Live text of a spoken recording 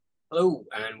Hello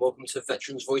and welcome to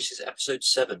Veterans Voices episode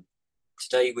 7.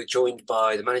 Today we're joined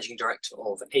by the Managing Director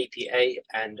of APA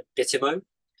and BITIMO,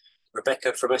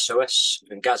 Rebecca from SOS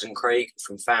and Gaz and Craig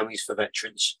from Families for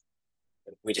Veterans.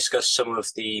 We discuss some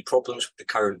of the problems with the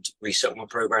current resettlement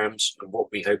programs and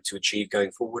what we hope to achieve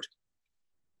going forward.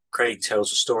 Craig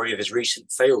tells a story of his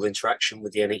recent failed interaction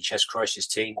with the NHS Crisis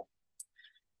team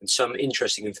and some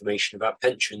interesting information about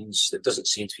pensions that doesn't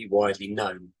seem to be widely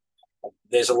known.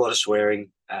 There's a lot of swearing.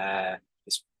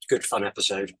 It's a good fun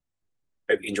episode.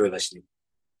 Hope you enjoy listening.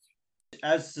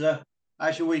 How's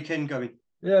your weekend going?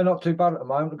 Yeah, not too bad at the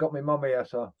moment. I've got my mum here,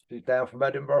 so she's down from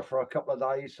Edinburgh for a couple of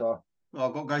days. So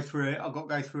I've got to go through it. I've got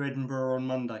to go through Edinburgh on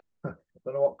Monday. I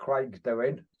don't know what Craig's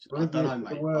doing. I don't know,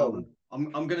 mate.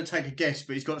 I'm going to take a guess,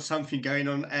 but he's got something going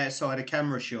on outside a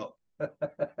camera shot. A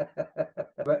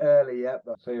bit early yet,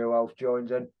 but see who else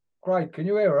joins in. Craig, can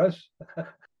you hear us?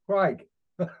 Craig.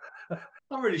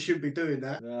 I really shouldn't be doing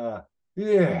that.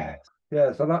 Yeah.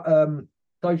 So that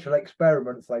social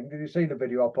experiment thing. Did you see the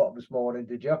video I put up this morning?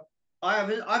 Did you? I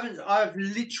haven't. I've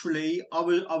literally. I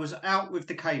was out with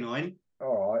the canine.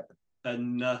 All right.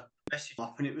 And messaged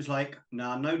up, and it was like,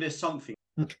 "No, I know there's something."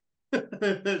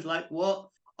 It was like, "What?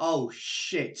 Oh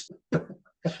shit!"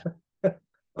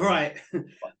 Right,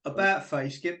 about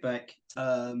face, get back,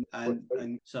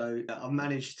 and so I've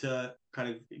managed to kind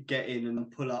of get in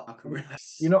and pull up. I can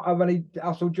relax. You not have any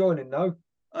hassle joining, no?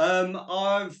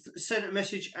 I've sent a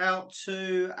message out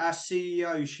to our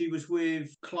CEO. She was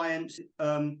with clients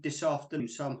this afternoon,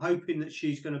 so I'm hoping that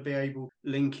she's going to be able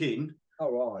to link in.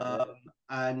 All right.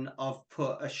 And I've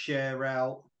put a share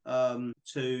out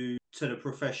to the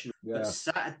professional. Yeah.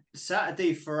 But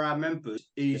Saturday for our members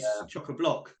is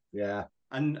chock-a-block. Yeah.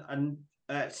 And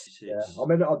that's I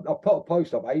mean, I put a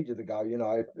post up ages ago. You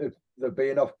know, if there'd be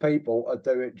enough people, I'd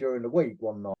do it during the week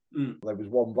one night. There was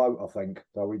one vote, I think.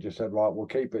 So we just said, right, we'll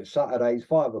keep it Saturdays,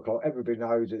 5 o'clock. Everybody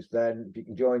knows it's then. If you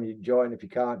can join, you can join. If you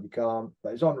can't, you can't.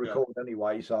 But it's on record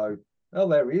anyway. So,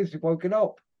 there he is. He's woken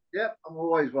up. Yep, I'm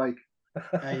always awake.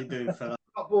 How you doing, fella?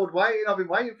 Not bored waiting. I've been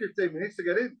waiting 15 minutes to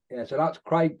get in. Yeah, so that's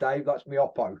Craig, Dave. That's me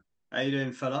Oppo. How you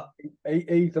doing, fella?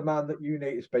 He's the man that you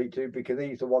need to speak to because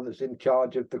he's the one that's in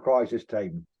charge of the crisis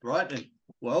team. Right then.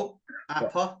 Well,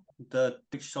 APA,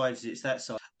 which side is it? It's that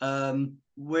side.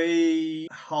 We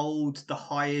hold the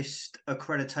highest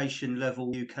accreditation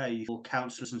level in the UK for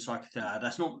counsellors and psychotherapists.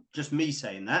 That's not just me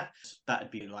saying that.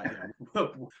 That'd be like,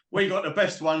 we got the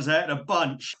best ones out of the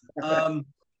bunch.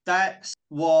 That's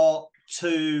what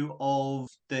 2 of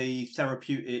the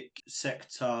therapeutic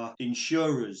sector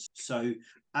insurers. So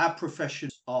our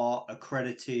professions are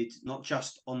accredited not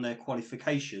just on their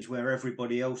qualifications, where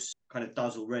everybody else kind of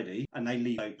does already, and they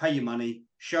leave, pay your money,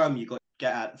 show them you got to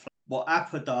get out of. What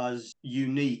APA does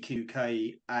unique in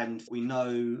UK, and we know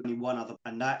only one other,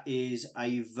 and that is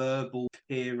a verbal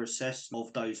peer assessment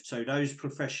of those. So those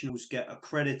professionals get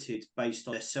accredited based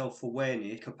on their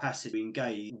self-awareness, capacity to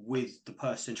engage with the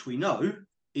person, which we know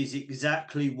is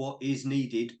exactly what is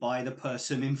needed by the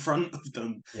person in front of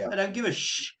them. Yeah. They don't give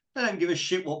a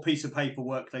shit what piece of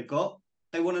paperwork they've got.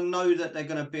 They want to know that they're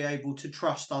going to be able to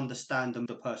trust, understand them,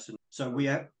 the person. So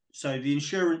the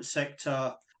insurance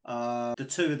sector, the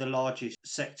 2 of the largest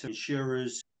sector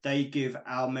insurers, they give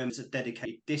our members a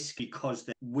dedicated disc because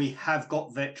we have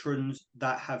got veterans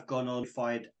that have gone on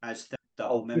as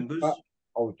their members.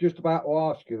 I was just about to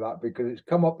ask you that because it's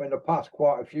come up in the past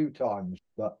quite a few times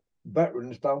that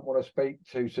veterans don't want to speak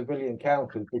to civilian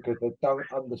counsellors because they don't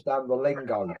understand the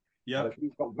lingo. Yeah. If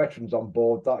you've got veterans on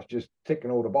board, that's just ticking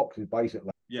all the boxes,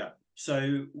 basically. Yeah.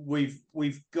 So we've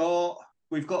got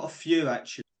a few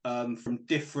actually from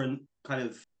different kind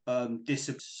of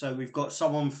disciplines. So we've got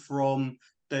someone from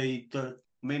I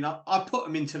put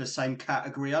them into the same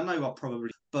category. I know I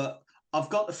probably, but I've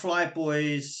got the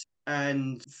Flyboys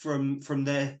and from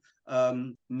their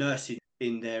nursing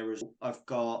in there as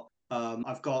well.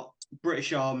 I've got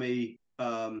British Army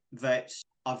vets.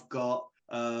 I've got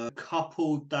a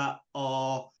couple that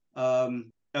are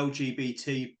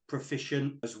LGBT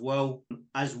proficient as well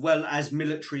as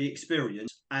military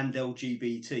experience and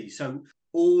LGBT. So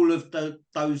all of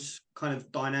those kind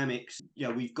of dynamics,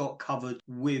 we've got covered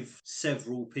with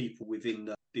several people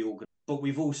within the organ. But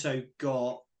we've also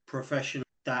got professionals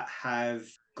that have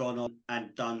gone on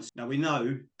and done. Now we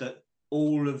know that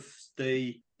all of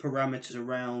the parameters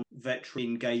around veteran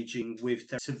engaging with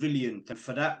the civilian. And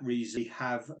for that reason, we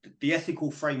have the ethical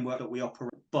framework that we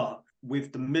operate. But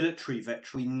with the military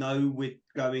veteran, we know we're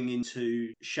going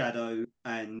into shadow.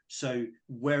 And so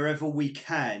wherever we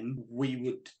can, we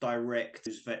would direct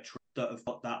those veterans that have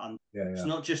got that under. It's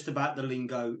not just about the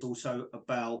lingo, it's also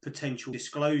about potential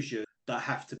disclosure that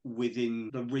have to within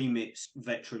the remits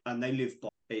veteran, and they live by.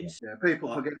 It's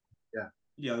people forget.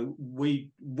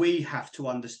 We have to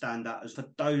understand that as for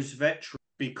those veterans,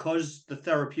 because the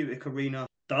therapeutic arena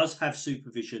does have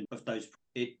supervision of those.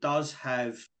 It does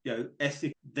have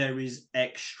ethic. There is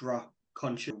extra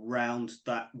conscience around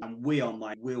that, and we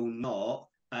will not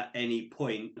at any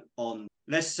point on,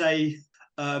 let's say,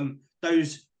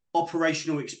 those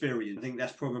operational experience. I think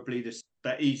that's probably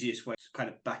the easiest way to kind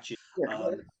of batch it.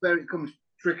 Where it comes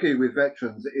tricky with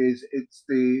veterans is it's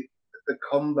the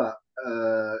combat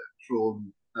trauma,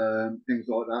 things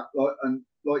like that.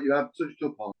 Like you have touched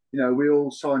upon, we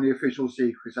all sign the Official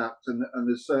Secrets Act, and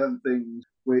there's certain things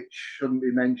which shouldn't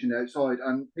be mentioned outside,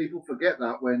 and people forget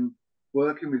that when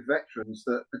working with veterans,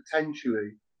 that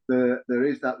potentially there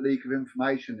is that leak of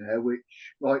information there, which,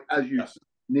 like as you said,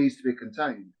 needs to be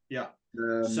contained. Yeah.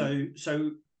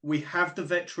 So we have the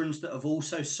veterans that have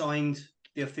also signed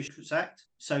the Official Secrets Act,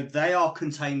 so they are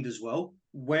contained as well.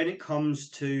 When it comes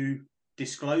to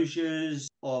disclosures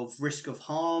of risk of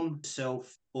harm,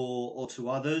 self or to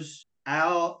others,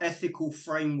 our ethical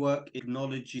framework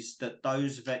acknowledges that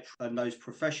those veterans and those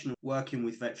professionals working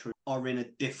with veterans are in a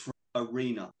different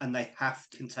arena, and they have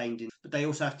to be contained in, but they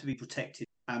also have to be protected.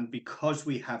 And because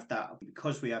we have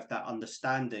that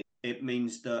understanding, it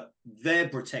means that they're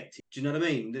protected. Do you know what I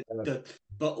mean?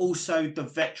 But also the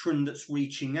veteran that's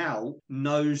reaching out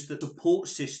knows that the support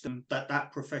system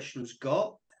that professional's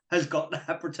got has got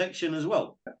that protection as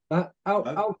well.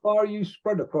 How far are you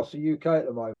spread across the UK at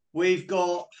the moment? We've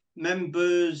got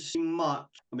members much.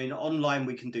 I mean, online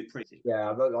we can do pretty.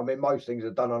 Yeah, I mean, most things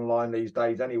are done online these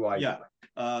days anyway. Yeah.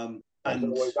 And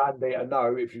it's always handy to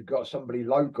know if you've got somebody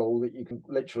local that you can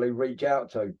literally reach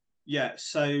out to. Yeah,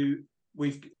 so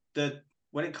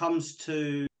when it comes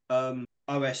to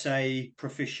OSA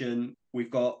proficient, we've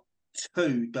got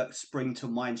two that spring to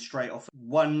mind straight off.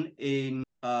 One in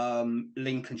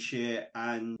Lincolnshire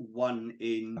and one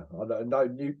in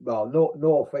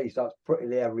North East. That's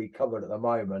pretty heavily covered at the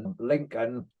moment.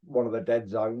 Lincoln, one of the dead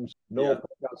zones. North,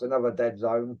 that's another dead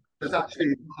zone. There's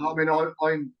actually, I mean,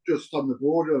 I'm just on the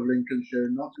border of Lincolnshire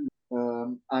and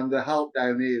Nottingham, and the help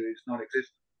down here is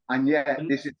non-existent. And yet,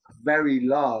 this is a very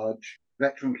large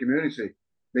veteran community,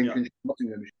 Lincolnshire,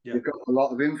 Nottingham. You've got a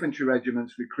lot of infantry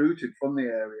regiments recruited from the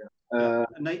area,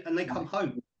 and they come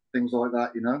home. Things like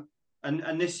that,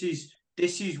 And this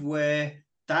is where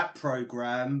that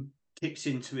program kicks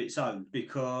into its own,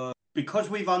 because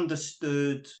we've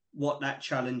understood what that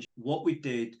challenge, what we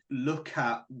did, look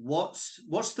at what's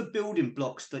the building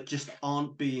blocks that just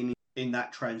aren't being in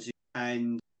that transition.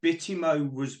 And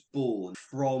BITIMO was born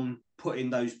from putting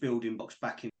those building blocks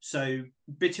back in. So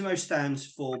BITIMO stands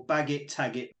for Bag It,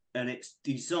 Tag It, and it's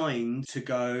designed to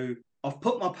go, I've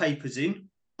put my papers in,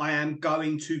 I am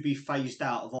going to be phased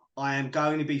out of. I am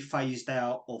going to be phased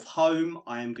out of home.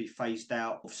 I am going to be phased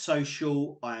out of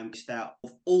social. I am phased out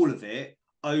of all of it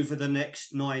over the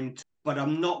next 9. But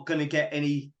I'm not going to get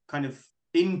any kind of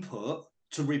input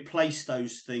to replace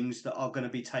those things that are going to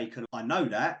be taken. I know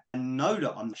that. I know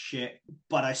that I'm shit,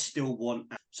 but I still want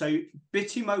that. So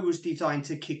BITIMO was designed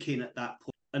to kick in at that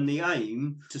point, and the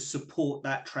aim to support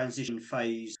that transition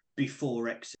phase before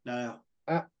exit. Now,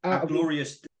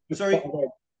 glorious. Sorry.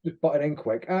 Just butting in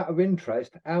quick, out of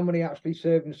interest, how many actually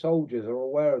serving soldiers are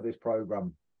aware of this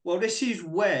programme? Well, this is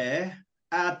where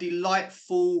our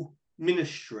delightful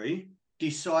ministry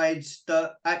decides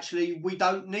that actually we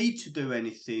don't need to do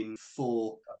anything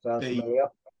for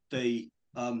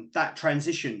that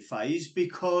transition phase,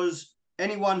 because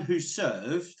anyone who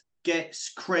served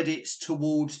gets credits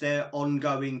towards their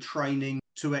ongoing training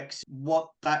to exit. What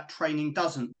that training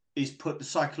doesn't is put the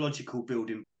psychological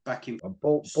building back in. And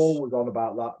Paul was on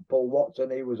about that. Paul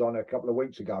Watson, he was on a couple of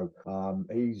weeks ago.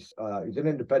 He's an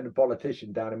independent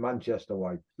politician down in Manchester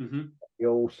way. Mm-hmm. He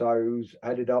also's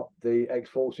headed up the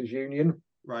ex-forces union.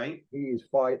 Right. He is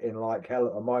fighting like hell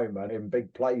at the moment in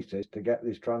big places to get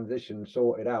this transition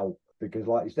sorted out, because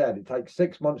like you said, it takes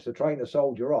 6 months to train a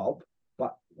soldier up,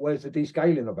 but where's the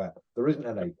descaling of it? There isn't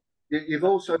any. You've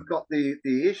also got the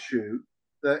issue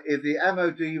that if the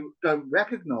MOD don't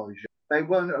recognise you, they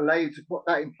won't allow you to put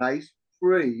that in place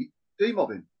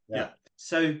pre-demobbing. Yeah.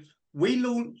 So we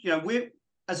launched, we're,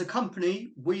 as a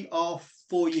company, we are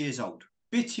 4 years old.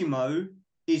 BITIMO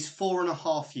is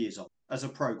 4.5 years old as a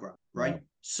program, right? Yeah.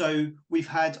 So we've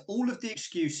had all of the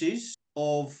excuses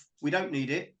of we don't need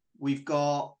it. We've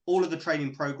got all of the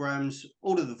training programs,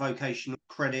 all of the vocational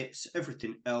credits,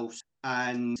 everything else.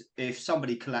 And if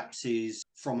somebody collapses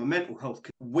from a mental health,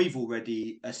 we've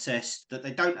already assessed that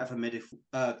they don't have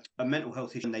a mental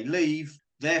health issue and they leave.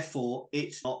 Therefore,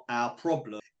 it's not our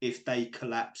problem. if they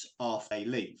collapse after they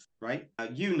leave, right?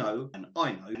 You know, and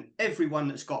I know, and everyone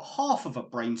that's got half of a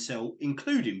brain cell,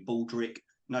 including Baldrick,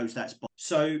 knows that's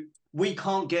so we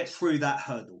can't get through that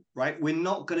hurdle, right? We're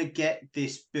not going to get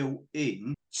this built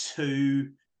in to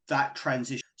that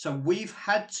transition. So we've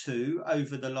had to,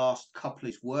 over the last couple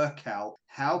of years, work out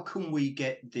how can we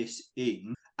get this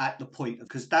in at the point,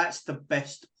 because that's the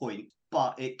best point,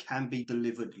 but it can be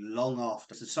delivered long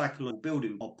after. It's a psychological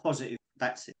building or positive.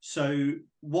 That's it. So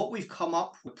what we've come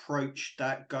up with, approach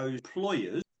that goes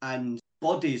employers and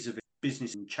bodies of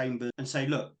business and chambers and say,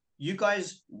 look, you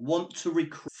guys want to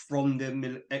recruit from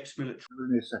the ex-military. Give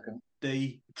me a second.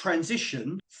 The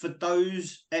transition for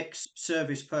those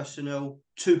ex-service personnel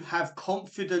to have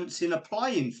confidence in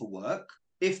applying for work,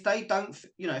 if they don't,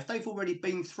 if they've already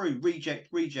been through reject,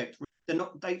 they're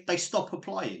not, they stop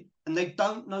applying, and they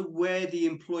don't know where the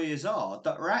employers are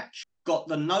that are actually got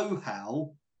the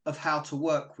know-how of how to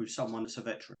work with someone that's a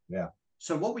veteran. Yeah.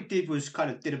 So what we did was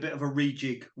did a bit of a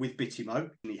rejig with BITIMO,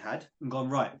 and gone,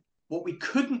 right, what we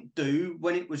couldn't do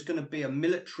when it was going to be a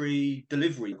military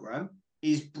delivery program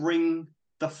is bring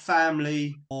the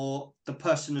family or the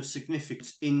person of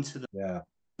significance into the... Yeah.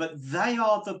 But they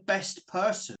are the best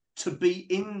person to be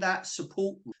in that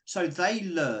support group. So they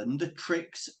learn the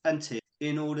tricks and tips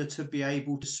in order to be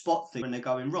able to spot things when they're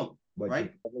going wrong,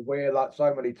 right? We hear that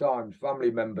so many times,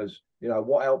 family members,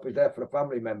 what help is there for the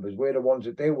family members? We're the ones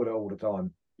that deal with it all the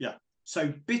time. Yeah.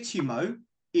 So BITIMO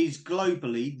is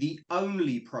globally the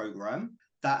only program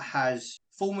that has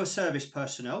former service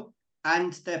personnel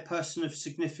and their person of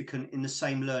significance in the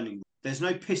same learning group. There's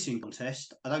no pissing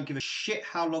contest. I don't give a shit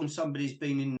how long somebody's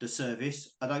been in the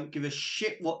service. I don't give a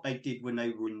shit what they did when they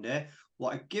were in there.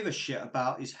 What I give a shit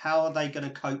about is how are they going to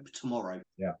cope tomorrow.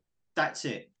 Yeah. That's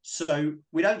it. So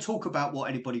we don't talk about what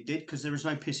anybody did because there is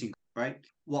no pissing, right?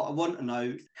 What I want to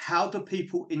know, how do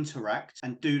people interact,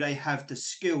 and do they have the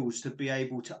skills to be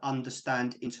able to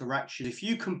understand interaction? If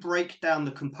you can break down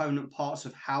the component parts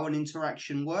of how an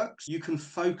interaction works, you can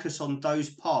focus on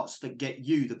those parts that get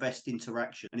you the best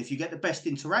interaction. And if you get the best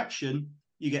interaction,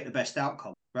 you get the best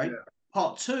outcome, right? Yeah.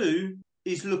 Part two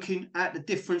is looking at the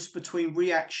difference between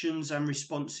reactions and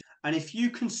responses. And if you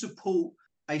can support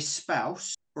a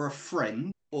spouse or a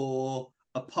friend or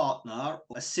a partner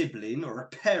or a sibling or a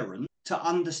parent to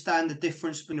understand the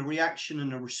difference between a reaction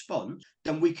and a response,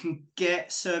 then we can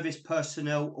get service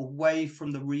personnel away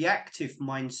from the reactive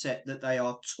mindset that they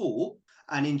are taught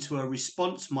and into a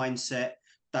response mindset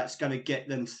that's going to get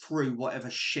them through whatever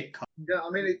shit comes. Yeah,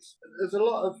 I mean, there's a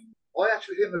lot of... I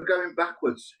actually think we're going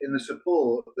backwards in the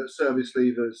support that service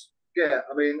leavers get.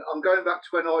 I mean, I'm going back to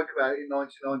when I came out in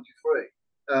 1993.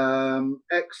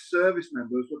 Ex-service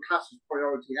members were classed as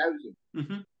priority housing.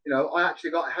 Mm-hmm. I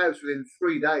actually got a house within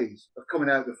 3 days of coming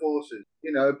out of the forces.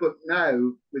 But now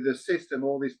with the system,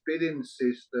 all this bidding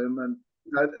system, and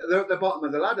they're at the bottom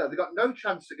of the ladder. They've got no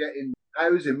chance to get in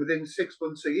housing within 6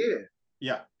 months a year.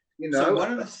 Yeah. So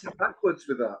one of the backwards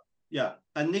with that. Yeah,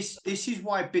 and this is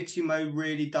why BITIMO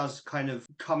really does kind of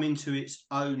come into its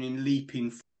own in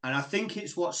leaping. And I think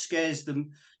it's what scares the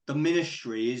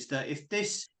ministry is that if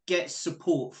this gets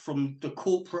support from the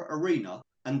corporate arena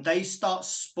and they start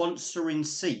sponsoring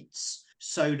seats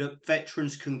so that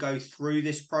veterans can go through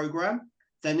this program,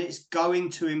 then it's going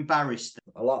to embarrass them.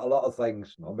 A lot of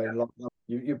things. I mean,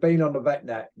 you've been on the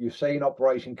VetNet, you've seen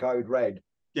Operation Code Red.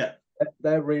 Yeah.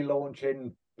 They're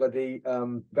relaunching bloody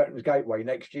Veterans Gateway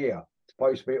next year. It's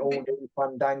supposed to be all new,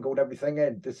 fandangled, everything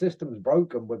in. The system's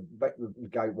broken with Veterans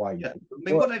Gateway. Yeah.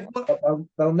 I mean,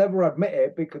 they'll never admit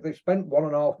it because they've spent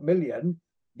 $1.5 million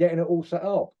getting it all set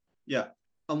up. Yeah.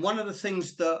 And one of the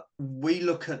things that we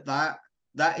look at that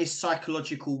is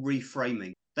psychological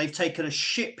reframing. They've taken a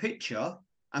shit picture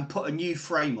and put a new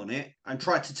frame on it and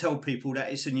tried to tell people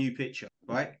that it's a new picture,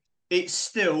 right? It's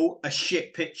still a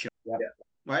shit picture. Yeah.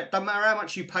 Right? Don't matter how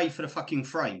much you pay for the fucking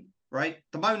frame, right?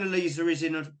 The Mona Lisa is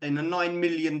in a $9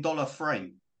 million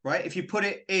frame, right? If you put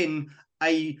it in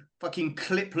a fucking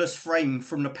clipless frame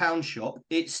from the pound shop,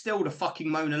 it's still the fucking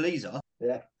Mona Lisa.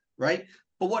 Yeah. Right?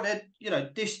 But what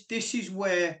this is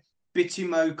where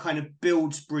BITIMO kind of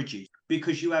builds bridges,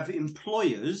 because you have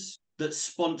employers that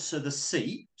sponsor the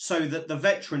seat so that the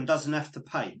veteran doesn't have to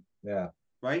pay. Yeah.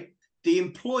 Right? The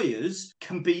employers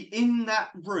can be in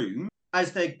that room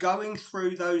as they're going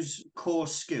through those core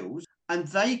skills, and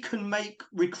they can make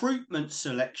recruitment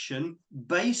selection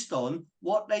based on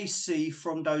what they see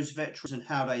from those veterans and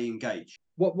how they engage.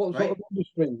 What sort of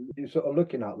industry are you sort of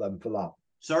looking at them for that?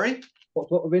 Sorry? What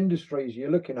sort of industries are you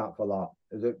looking at for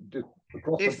that? Is it just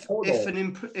across the board?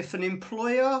 If an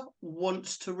employer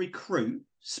wants to recruit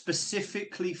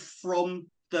specifically from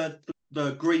the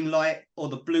green light or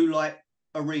the blue light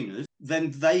arenas,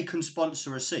 then they can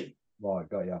sponsor a seat. Right,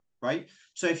 got you. Right?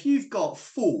 So if you've got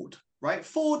Ford, right?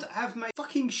 Ford have made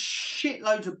fucking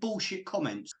shitloads of bullshit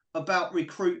comments about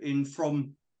recruiting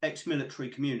from ex-military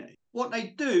community. What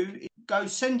they do is go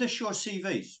send us your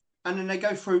CVs, and then they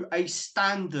go through a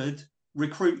standard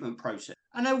recruitment process,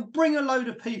 and they'll bring a load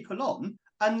of people on,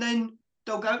 and then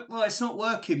they'll go, well, it's not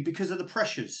working because of the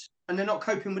pressures, and they're not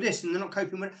coping with this, and they're not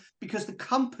coping with it because the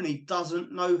company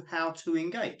doesn't know how to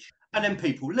engage. And then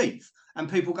people leave, and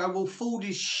people go, well, Ford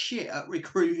is shit at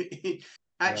recruiting,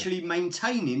 actually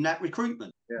maintaining that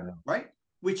recruitment, right?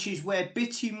 Which is where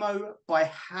BITIMO, by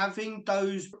having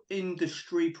those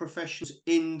industry professionals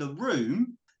in the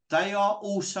room, they are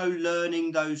also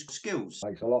learning those skills.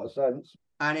 Makes a lot of sense.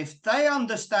 And if they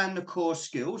understand the core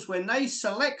skills, when they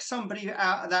select somebody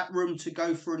out of that room to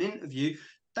go for an interview,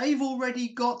 they've already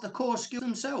got the core skills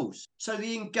themselves. So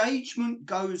the engagement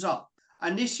goes up.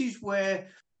 And this is where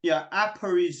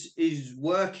APA is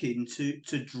working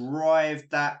to drive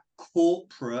that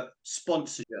corporate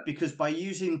sponsorship, because by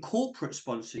using corporate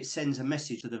sponsorship, it sends a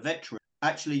message to the veteran.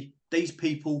 Actually, these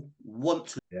people want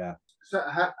to. Yeah. So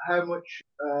how much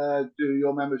do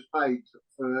your members pay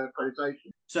for accreditation?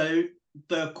 So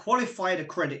the qualified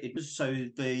accredited, so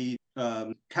the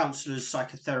counsellors,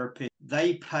 psychotherapists,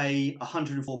 they pay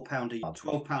 £104 a year,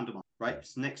 £12 a month, right?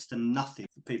 It's next to nothing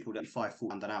for people that pay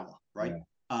 £4 an hour, right?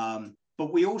 Yeah.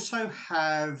 But we also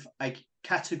have a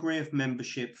category of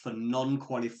membership for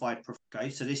non-qualified professionals. Okay,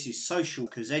 so this is social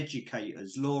workers,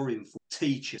 educators, law enforcement,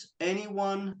 teachers,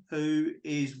 anyone who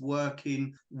is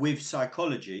working with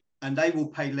psychology, and they will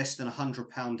pay less than £100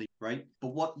 a year, right? But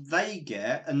what they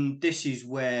get, and this is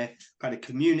where kind of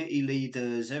community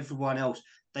leaders, everyone else,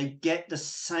 they get the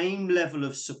same level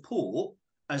of support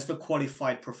as the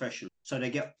qualified professional. So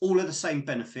they get all of the same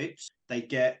benefits. They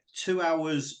get 2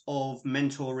 hours of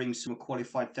mentoring, some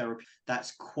qualified therapy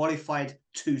that's qualified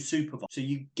to supervise. So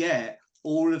you get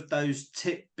all of those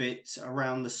tidbits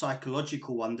around the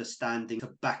psychological understanding to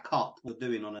back up what we're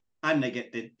doing on it. And they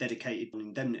get dedicated on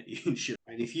indemnity insurance.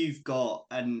 And if you've got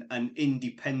an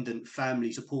independent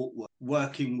family support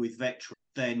working with veterans,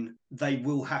 then they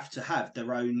will have to have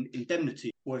their own indemnity.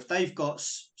 Or if they've got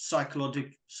psychological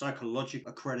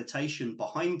accreditation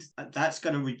behind, that's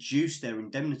going to reduce their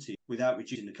indemnity without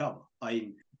reducing the cover. I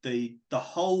mean, the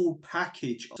whole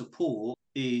package of support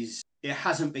it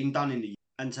hasn't been done in the UK.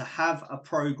 And to have a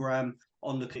program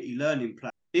on the community learning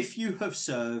plan, if you have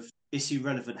served, it's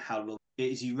irrelevant how long.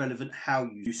 It is irrelevant how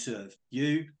you serve.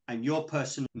 You and your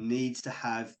person needs to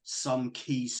have some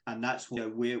keys, and that's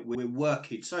what we're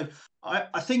working. So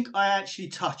I think I actually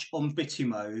touch on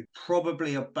BITIMO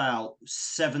probably about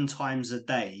 7 times a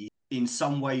day in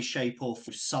some way, shape, or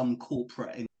form, some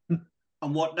corporate.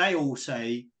 And what they all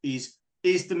say is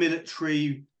the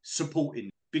military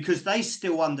supporting? Because they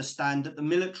still understand that the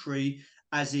military,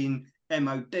 as in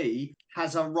MOD,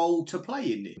 has a role to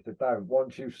play in it. If they don't,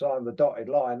 once you've signed the dotted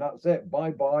line, that's it.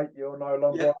 Bye-bye. You're no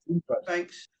longer interested.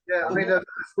 Thanks. Yeah, I mean, as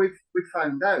we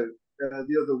found out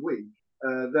the other week,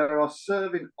 there are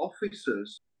serving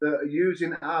officers that are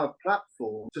using our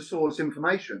platform to source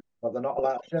information. But they're not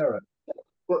allowed to share it.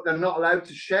 But they're not allowed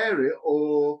to share it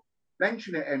or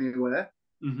mention it anywhere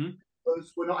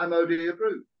because we're not MOD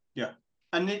approved. Yeah.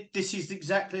 And this is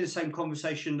exactly the same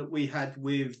conversation that we had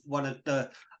with one of the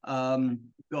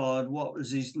what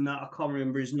was his? No, I can't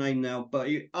remember his name now. But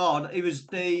he was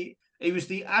the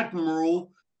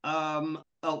admiral at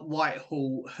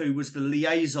Whitehall who was the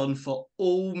liaison for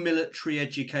all military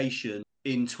education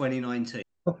in 2019.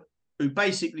 Who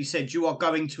basically said you are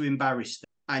going to embarrass them,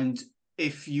 and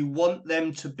if you want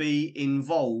them to be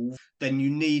involved, then you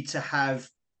need to have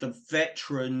the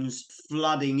veterans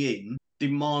flooding in,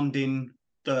 demanding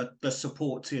the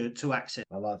support to access.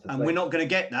 And we're not going to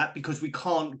get that because we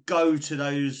can't go to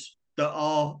those that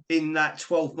are in that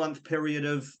 12-month period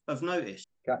of notice.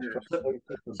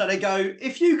 So they go,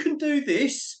 if you can do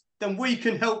this, then we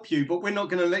can help you, but we're not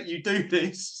going to let you do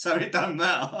this, so it doesn't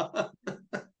matter.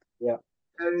 Yeah.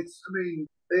 And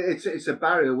it's a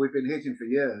barrier we've been hitting for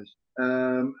years.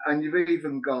 And you've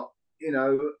even got,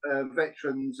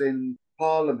 veterans in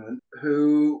Parliament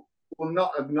who will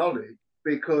not acknowledge,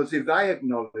 because if they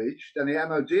acknowledge, then the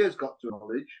MOD has got to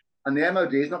acknowledge, and the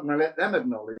MOD is not going to let them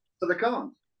acknowledge, so they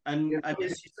can't. And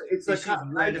this is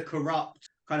where the corrupt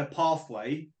kind of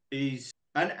pathway is,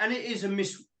 and it is a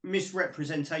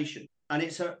misrepresentation, and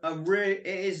it's it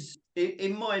is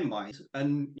in my mind,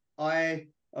 and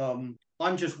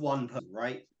I'm just one person,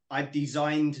 right? I've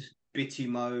designed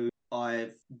BITIMO.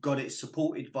 I've got it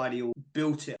supported by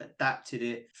built it, adapted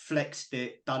it, flexed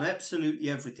it, done absolutely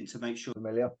everything to make sure.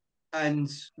 Familiar.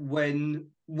 And when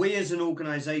we as an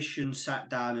organisation sat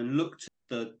down and looked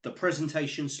at the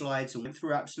presentation slides and went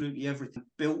through absolutely everything,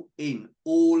 built in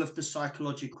all of the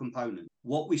psychological components,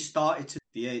 what we started to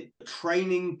the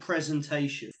training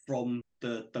presentation from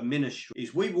the ministry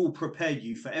is we will prepare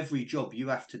you for every job you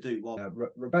have to do.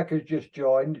 Rebecca's just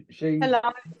joined. Hello,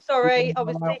 sorry, I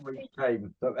was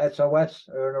team, the SOS,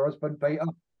 her and her husband Peter.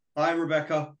 Hi,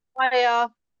 Rebecca. Hiya.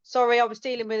 Sorry, I was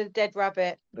dealing with a dead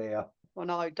rabbit. Dear. Oh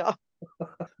no, don't.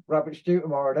 Rabbit stew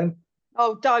tomorrow then.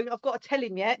 Oh, don't. I've got to tell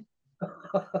him yet.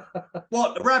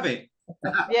 What, the rabbit?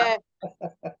 Yeah.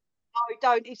 No,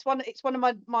 don't. It's one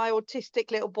of my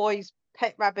autistic little boy's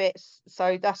pet rabbits.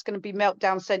 So that's going to be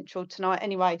meltdown central tonight.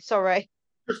 Anyway, sorry.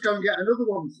 Just go and get another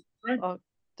one. Oh,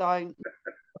 don't.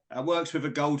 It works with a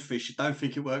goldfish. I don't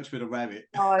think it works with a rabbit.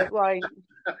 No, it won't.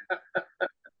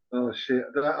 Oh shit!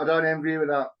 I don't envy you with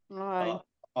that. No.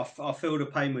 I feel the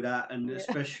pain with that, and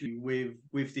especially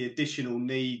with the additional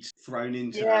needs thrown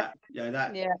into Yeah.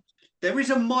 that. Yeah. There is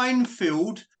a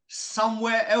minefield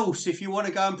somewhere else if you want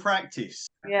to go and practice.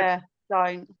 Yeah,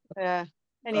 don't. Yeah.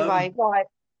 Anyway, right.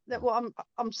 Well,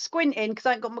 I'm squinting because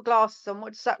I ain't got my glasses on.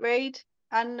 What does that read?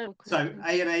 So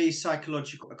ANA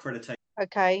psychological accreditation.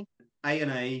 Okay.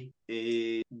 ANA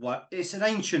is it's an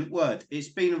ancient word. It's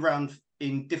been around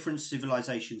in different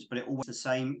civilizations, but it always the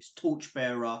same. It's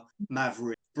torchbearer,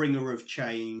 maverick, bringer of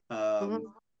change.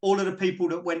 All of the people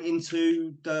that went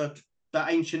into the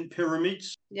ancient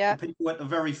pyramids, the people at the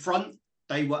very front,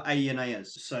 they were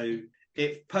ANAs. So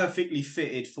it perfectly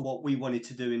fitted for what we wanted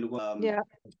to do in the world.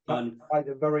 And I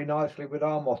did very nicely with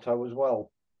our motto as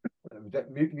well.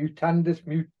 Mutandis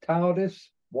mutandis.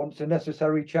 Once the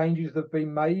necessary changes have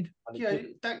been made.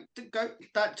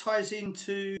 That ties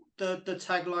into the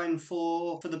tagline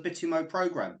for the BITIMO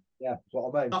program. Yeah, that's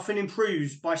what I mean. Nothing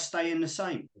improves by staying the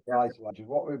same. Right, which is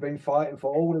what we've been fighting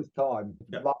for all this time.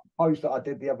 Like the post that I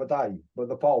did the other day with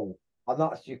the poll. And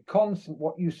that's your constant,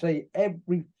 what you see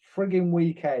every frigging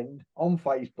weekend on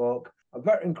Facebook. A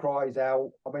veteran cries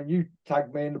out. I mean, you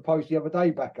tagged me in the post the other day,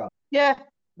 Becca. Yeah.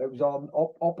 It was on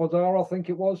Opazar, I think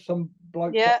it was, some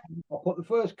bloke. Yeah. I put the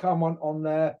first comment on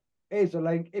there. Here's a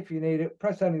link. If you need it,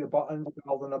 press any of the buttons,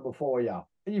 I'll dial the number for you.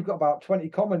 And you've got about 20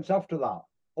 comments after that.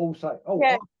 All say,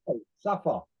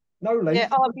 Safa. No link. Yeah,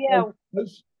 RBL.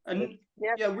 And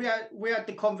we had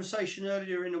the conversation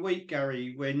earlier in the week,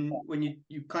 Gary, when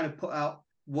you kind of put out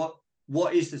what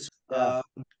is this,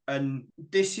 and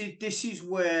this is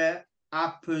where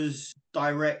APA's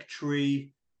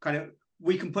directory kind of.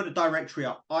 We can put a directory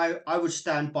up. I would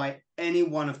stand by any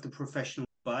one of the professionals.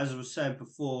 But as I was saying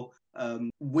before,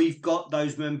 we've got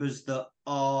those members that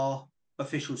are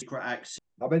official secret access.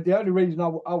 I mean, the only reason I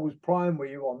was prying with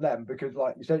you on them, because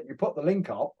like you said, you put the link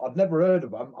up. I'd never heard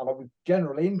of them, and I was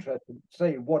generally interested to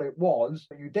see what it was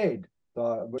that you did.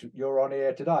 So, which you're on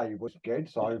here today, was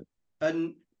good. So,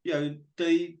 and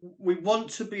we want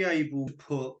to be able to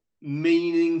put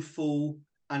meaningful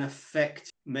and effective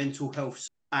mental health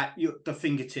at the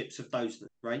fingertips of those,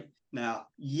 right? Now,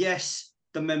 yes,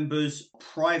 the members,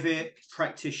 private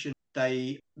practitioners,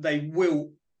 they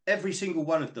will, every single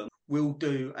one of them will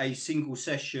do a single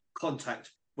session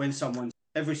contact when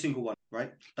every single one,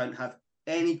 right? Don't have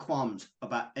any qualms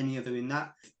about any of doing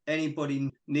that. If anybody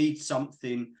needs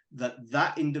something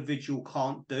that individual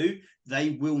can't do,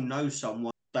 they will know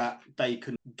someone that they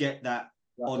can get that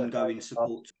ongoing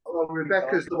support. Well,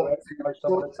 Rebecca's the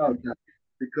one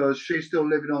because she's still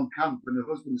living on camp and her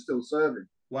husband's still serving.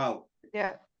 Wow.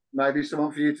 Yeah. Maybe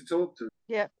someone for you to talk to.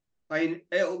 Yeah. I mean,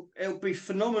 it'll be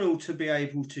phenomenal to be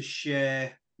able to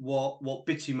share what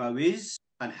BITIMO is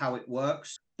and how it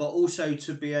works, but also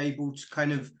to be able to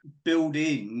kind of build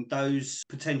in those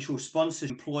potential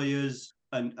sponsors, employers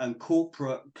and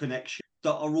corporate connections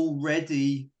that are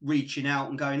already reaching out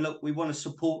and going, look, we want to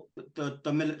support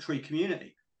the military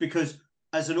community. Because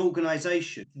as an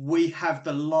organisation, we have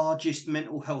the largest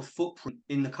mental health footprint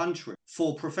in the country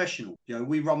for professionals.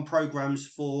 We run programmes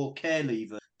for care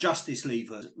leavers, justice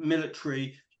leavers,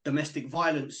 military, domestic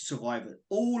violence survivors,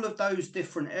 all of those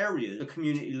different areas. The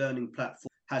community learning platform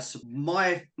has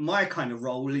my kind of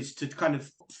role is to kind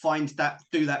of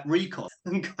do that recon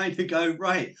and kind of go,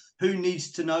 right, who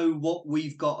needs to know what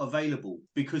we've got available?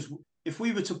 Because if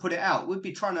we were to put it out, we'd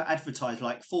be trying to advertise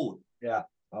like Ford. Yeah.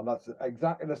 And that's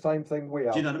exactly the same thing we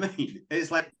are. Do you know what I mean?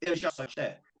 It's like it's just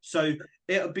there. So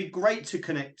it would be great to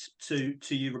connect to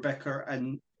you, Rebecca,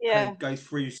 and go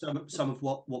through some of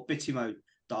what BITIMO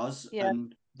does. Yeah.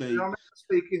 And I remember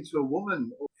speaking to a woman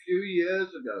a few years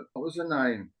ago. What was her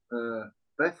name?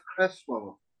 Beth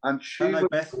Cresswell, and she was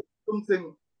Beth.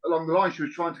 Something along the line. She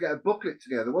was trying to get a booklet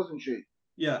together, wasn't she?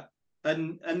 Yeah.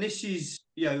 And this is,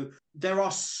 there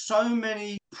are so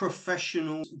many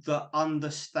professionals that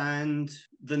understand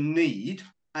the need,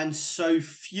 and so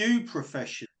few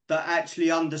professionals that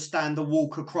actually understand the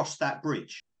walk across that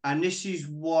bridge. And this is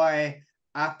why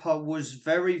APA was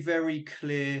very, very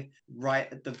clear right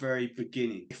at the very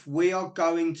beginning. If we are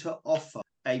going to offer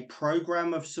a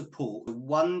program of support, a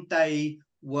one-day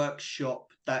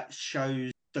workshop that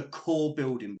shows the core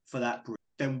building for that bridge,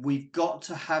 then we've got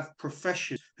to have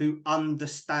professionals who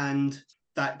understand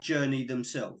that journey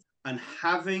themselves. And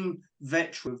having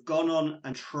veterans who've gone on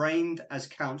and trained as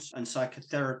counsellors and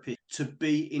psychotherapy to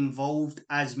be involved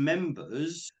as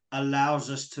members allows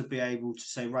us to be able to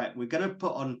say, right, we're going to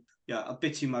put on a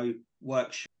BITIMO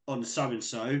workshop on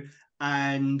so-and-so,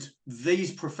 and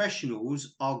these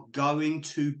professionals are going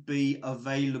to be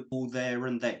available there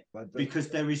and then. Because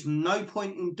there is no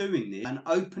point in doing this and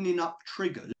opening up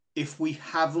triggers if we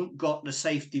haven't got the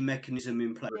safety mechanism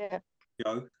in place.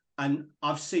 Yeah. And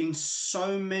I've seen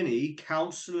so many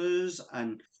counsellors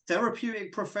and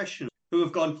therapeutic professionals who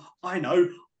have gone, I know,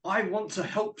 I want to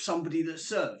help somebody that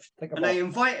served. And they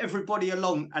invite everybody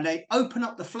along and they open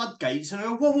up the floodgates and they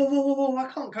go, whoa,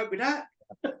 I can't cope with that.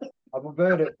 I've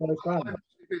heard it firsthand.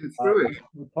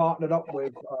 We partnered up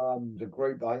with the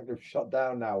group, I think they've shut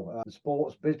down now, the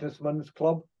Sports Businessmen's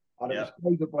Club. And it was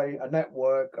basically a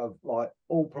network of like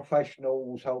all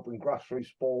professionals helping grassroots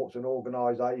sports and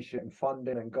organisation and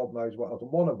funding and God knows what else.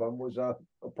 And one of them was a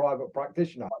private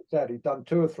practitioner. Like I said, he'd done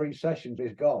 2 or 3 sessions,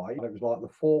 this guy, and it was like the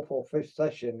 4th or 5th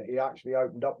session he actually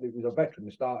opened up. It was a veteran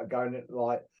and started going into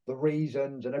like the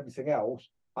reasons and everything else.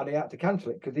 And he had to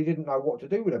cancel it because he didn't know what to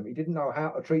do with him. He didn't know how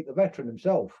to treat the veteran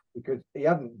himself because he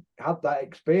hadn't had that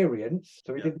experience,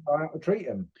 so he didn't know how to treat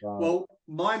him. Well,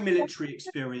 my military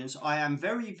experience, I am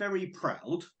very, very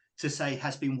proud to say,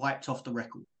 has been wiped off the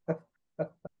record.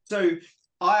 So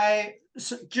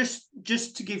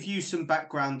just to give you some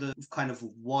background of kind of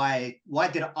why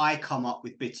did I come up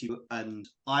with BITIMO, and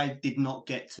I did not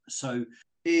get to. So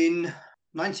in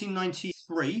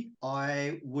 1993,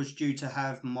 I was due to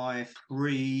have my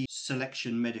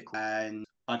pre-selection medical, and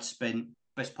I'd spent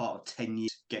best part of 10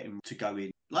 years getting to go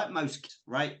in, like most kids,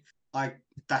 right?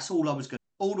 That's all I was going to,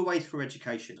 all the way through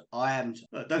education. I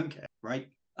don't care, right?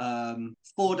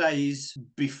 4 days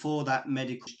before that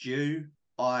medical was due,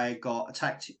 I got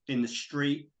attacked in the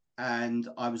street and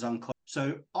I was unconscious.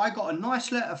 So I got a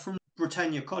nice letter from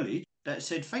Britannia College that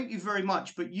said, thank you very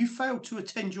much, but you failed to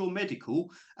attend your medical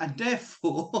and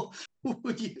therefore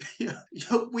we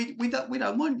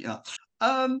don't want you.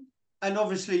 And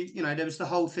obviously, there was the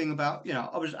whole thing about,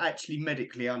 I was actually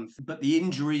medically unfit, but the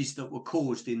injuries that were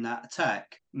caused in that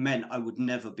attack meant I would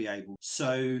never be able.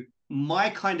 So my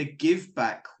kind of give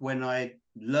back when I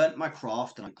learnt my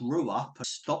craft and I grew up and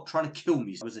stopped trying to kill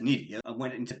me. I was an idiot. I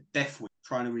went into death with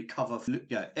trying to recover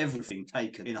everything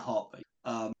taken in a heartbeat.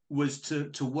 Was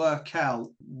to work out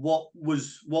what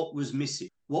was missing.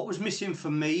 What was missing for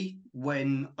me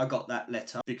when I got that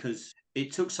letter, because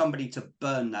it took somebody to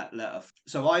burn that letter.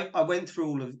 So I went through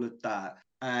all of that,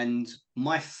 and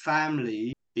my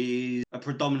family is a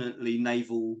predominantly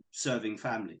naval serving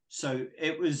family. So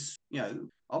it was, I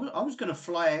was going to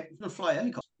fly a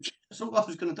helicopter. That's all I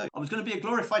was going to do. I was going to be a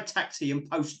glorified taxi and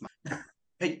postman.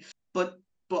 But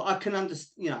I can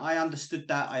understand, I understood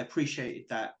that. I appreciated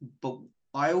that. But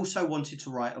I also wanted to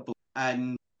write a book,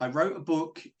 and I wrote a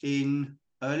book in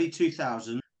early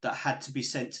 2000 that had to be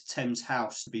sent to Thames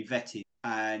House to be vetted.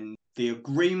 And the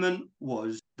agreement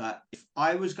was that if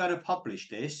I was going to publish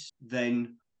this,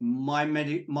 then my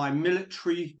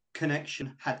military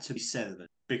connection had to be severed,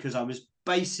 because I was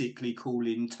basically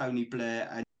calling Tony Blair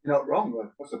and... You're not wrong,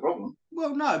 though. What's the problem?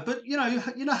 Well, no, but you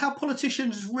know how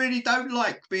politicians really don't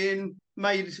like being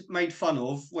made fun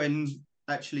of when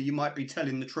actually you might be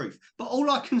telling the truth. But all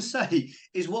I can say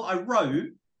is what I wrote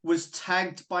was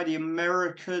tagged by the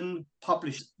American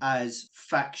publishers as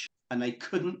fact, and they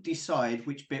couldn't decide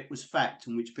which bit was fact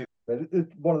and which bit.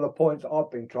 One of the points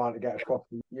I've been trying to get across,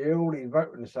 all these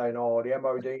veterans saying, oh, the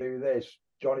MOD do this,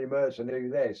 Johnny Mercer do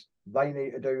this, they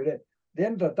need to do this. At the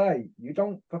end of the day, you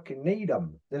don't fucking need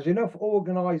them. There's enough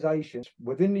organisations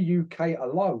within the UK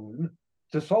alone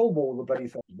to solve all the bloody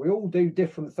things. We all do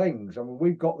different things. I mean,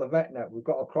 we've got the VetNet, we've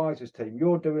got a crisis team,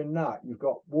 you're doing that, you've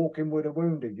got Walking with the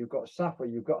Wounded, you've got SAFA,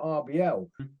 you've got RBL.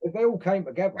 If they all came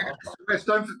together... Yes,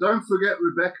 don't forget,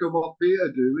 Rebecca, what Peter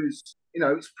do is,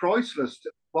 it's priceless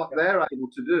what they're able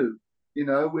to do,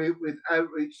 with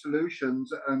outreach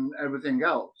solutions and everything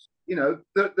else.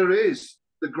 There is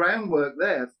the groundwork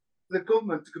there for the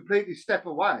government to completely step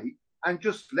away and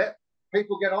just let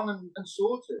people get on and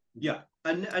sort it. Yeah,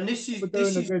 and this is... We're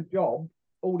doing a good job.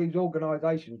 All these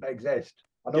organisations exist.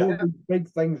 And all these big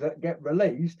things that get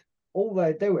released, all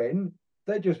they're doing,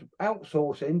 they're just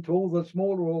outsourcing to all the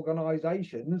smaller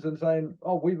organisations and saying,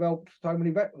 "Oh, we've helped so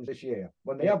many veterans this year."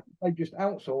 When they just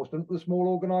outsourced them to the small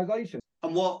organisations.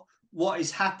 And what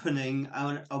is happening,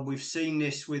 and we've seen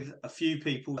this with a few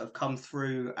people that have come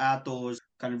through our doors,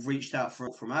 kind of reached out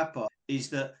from APA, is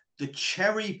that the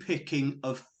cherry picking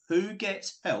of who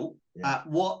gets help at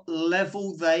what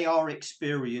level they are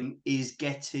experiencing is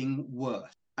getting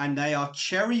worse. And they are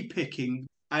cherry picking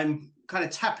and kind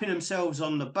of tapping themselves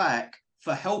on the back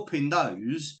for helping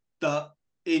those that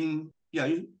in,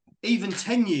 even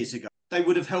 10 years ago, they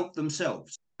would have helped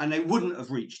themselves and they wouldn't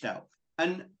have reached out.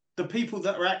 And the people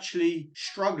that are actually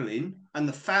struggling and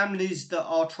the families that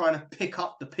are trying to pick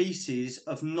up the pieces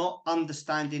of not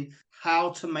understanding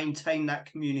how to maintain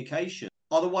that communication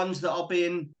are the ones that are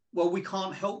being, well, we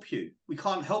can't help you. We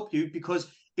can't help you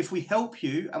because if we help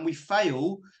you and we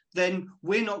fail, then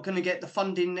we're not going to get the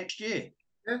funding next year.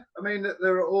 Yeah, I mean,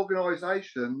 there are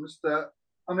organisations that,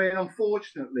 I mean,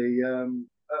 unfortunately, a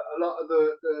lot of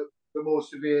the more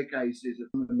severe cases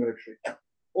of the military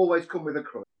always come with a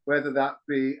crutch, whether that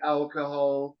be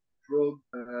alcohol, drug,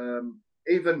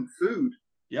 even food.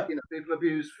 Yeah, people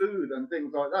abuse food and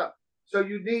things like that. So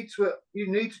you need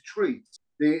to treat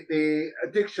the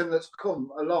addiction that's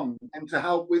come along and to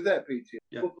help with their PTSD.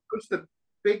 Yeah. But because the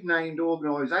big named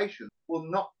organisation will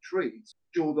not treat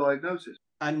dual diagnosis.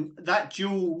 And that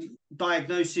dual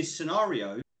diagnosis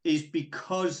scenario is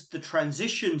because the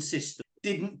transition system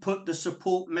didn't put the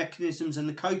support mechanisms and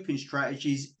the coping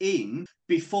strategies in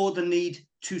before the need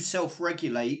to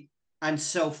self-regulate and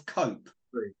self-cope.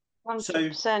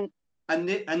 100%. So,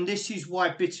 and this is why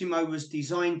BITIMO was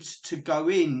designed to go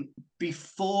in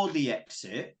before the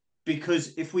exit,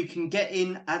 because if we can get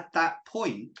in at that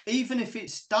point, even if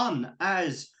it's done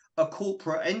as a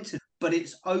corporate entity, but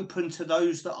it's open to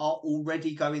those that are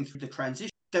already going through the transition,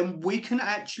 then we can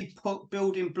actually put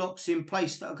building blocks in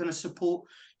place that are going to support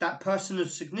that person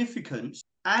of significance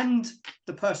and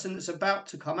the person that's about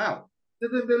to come out.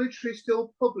 Did the military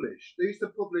still publish? They used to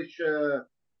publish a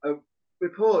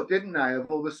report, didn't they, of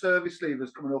all the service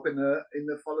leavers coming up in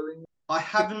the following. I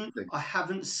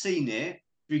haven't seen it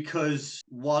because,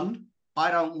 one, I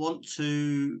don't want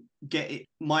to get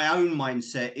my own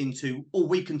mindset into,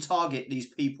 we can target these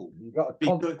people. You've got to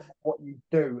concentrate on what you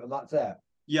do, and that's it.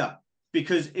 Yeah,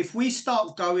 because if we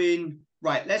start going,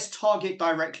 right, let's target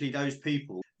directly those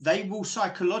people, they will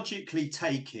psychologically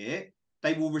take it,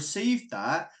 they will receive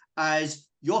that as,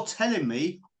 you're telling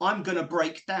me I'm going to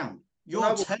break down.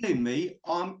 You're telling me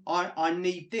I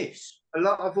need this. A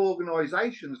lot of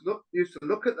organisations used to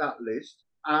look at that list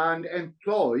and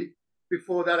employ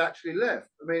before that actually left.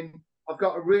 I mean, I've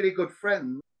got a really good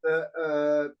friend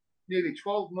that nearly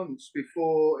 12 months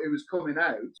before it was coming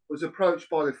out was approached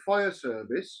by the fire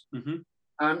service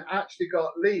and actually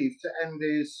got leave to end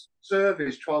his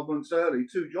service 12 months early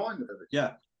to join the service.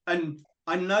 Yeah, and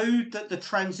I know that the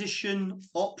transition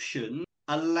option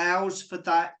allows for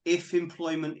that if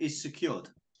employment is secured.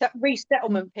 That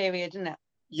resettlement period, isn't it?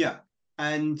 Yeah,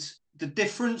 and the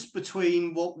difference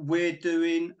between what we're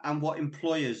doing and what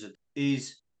employers are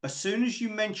is, as soon as you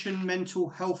mention mental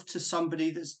health to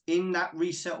somebody that's in that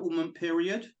resettlement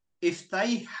period, if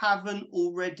they haven't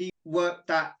already worked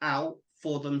that out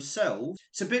for themselves,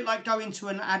 it's a bit like going to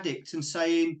an addict and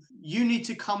saying, you need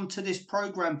to come to this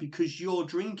program because you're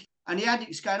drinking. And the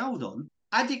addict's going, hold on,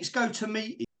 addicts go to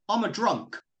meetings. I'm a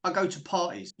drunk. I go to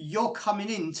parties. You're coming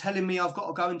in telling me I've got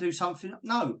to go and do something.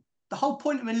 No, the whole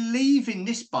point of me leaving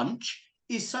this bunch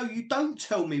is so you don't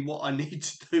tell me what I need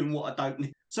to do and what I don't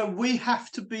need. So we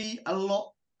have to be a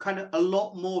lot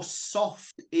more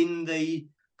soft in the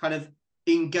kind of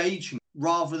engagement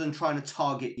rather than trying to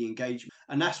target the engagement.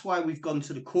 And that's why we've gone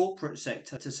to the corporate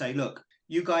sector to say, look,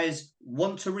 you guys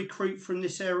want to recruit from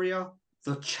this area.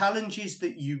 The challenges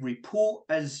that you report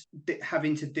as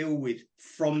having to deal with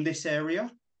from this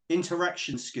area,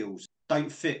 interaction skills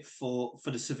don't fit for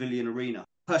the civilian arena.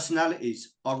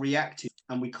 Personalities are reactive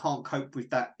and we can't cope with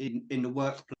that in the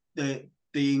workplace.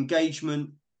 The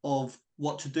engagement of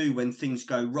what to do when things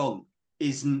go wrong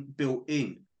isn't built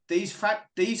in. These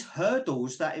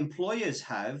hurdles that employers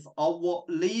have are what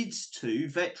leads to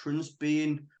veterans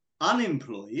being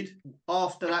unemployed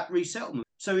after that resettlement.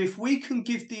 So if we can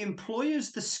give the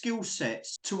employers the skill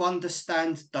sets to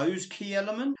understand those key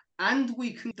elements, and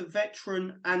we can the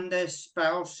veteran and their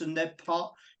spouse and their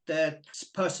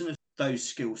person of those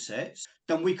skill sets,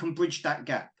 then we can bridge that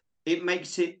gap. It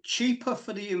makes it cheaper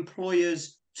for the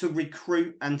employers to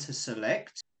recruit and to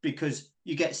select, because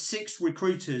you get 6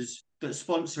 recruiters that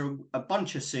sponsor a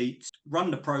bunch of seats,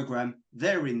 run the program,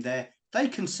 they're in there. They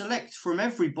can select from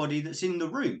everybody that's in the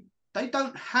room. they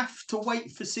don't have to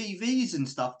wait for CVs and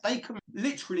stuff. They can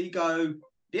literally go,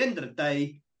 at the end of the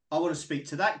day, I want to speak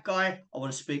to that guy, I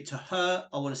want to speak to her,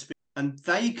 I want to speak, and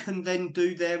they can then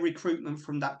do their recruitment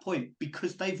from that point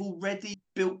because they've already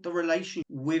built the relationship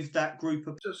with that group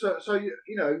of people. So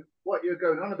you know, what you're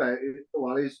going on about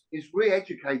is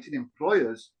re-educating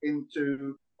employers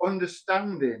into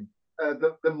understanding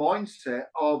the mindset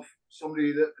of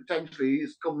somebody that potentially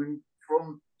is coming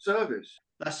from service.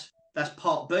 That's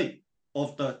part B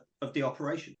of the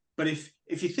operation. But if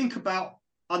you think about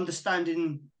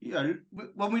understanding, you know,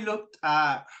 when we looked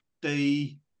at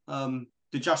the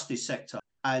justice sector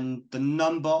and the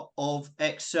number of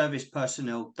ex-service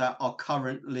personnel that are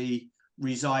currently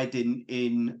residing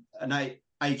in an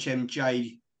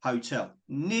HMJ hotel,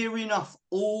 near enough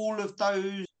all of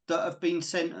those that have been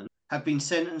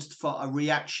sentenced for a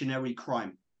reactionary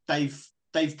crime. They've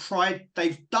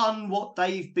done what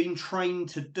they've been trained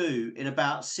to do in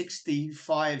about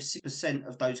 65%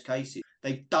 of those cases.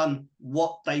 They've done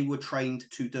what they were trained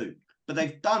to do, but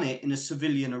they've done it in a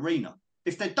civilian arena.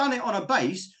 If they'd done it on a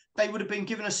base, they would have been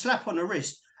given a slap on the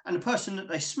wrist, and the person that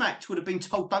they smacked would have been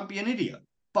told, don't be an idiot.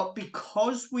 But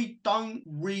because we don't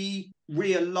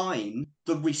realign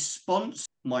the response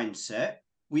mindset,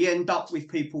 we end up with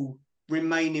people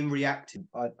remaining reactive.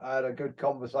 I had a good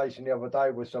conversation the other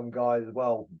day with some guys as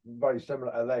well, very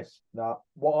similar to this. Now,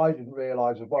 what I didn't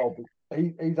realise as well,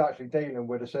 he's actually dealing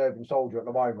with a serving soldier at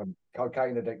the moment,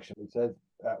 cocaine addiction. He says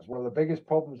that's one of the biggest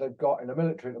problems they've got in the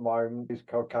military at the moment is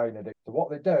cocaine addiction. So what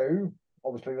they do,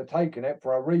 obviously they're taking it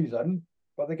for a reason,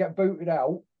 but they get booted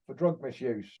out for drug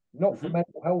misuse, not for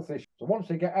mental health issues. So once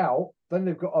they get out, then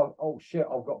they've got, oh shit,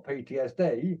 I've got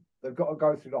PTSD. They've got to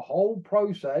go through the whole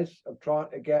process of trying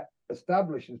to get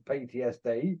established as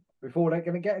PTSD before they're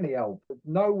going to get any help. There's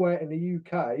nowhere in the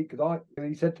UK, because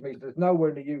he said to me, there's nowhere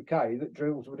in the UK that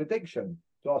deals with addiction.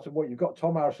 So I said, well, you've got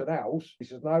Tom Harrison House. He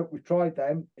says, no, we've tried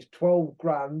them. It's 12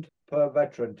 grand per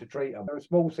veteran to treat them. They're a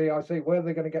small CIC. Where are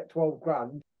they going to get 12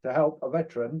 grand to help a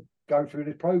veteran go through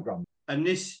this program? And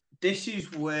this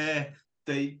is where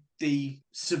the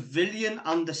civilian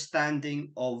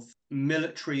understanding of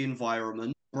military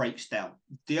environment breaks down.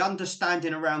 The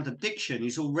understanding around addiction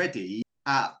is already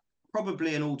at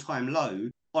probably an all-time low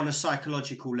on a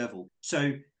psychological level.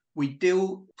 So we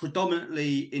deal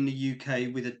predominantly in the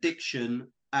UK with addiction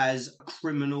as a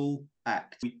criminal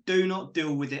act. We do not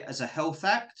deal with it as a health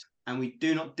act, and we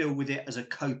do not deal with it as a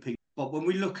coping. But when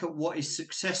we look at what is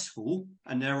successful,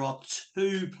 and there are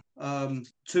two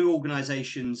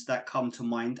organisations that come to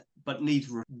mind, but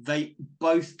neither, they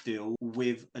both deal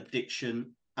with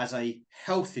addiction as a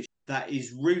health issue that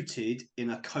is rooted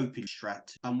in a coping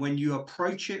strategy. And when you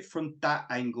approach it from that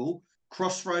angle,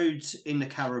 Crossroads in the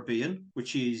Caribbean,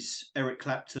 which is Eric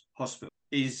Clapton Hospital,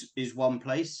 is one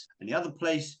place, and the other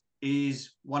place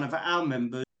is one of our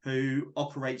members who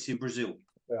operates in Brazil.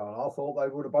 Yeah, I thought they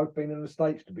would have both been in the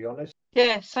States, to be honest.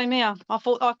 Yeah, same here. I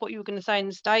thought you were going to say in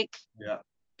the States. Yeah.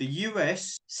 The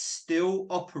US still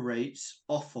operates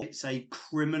off of it's a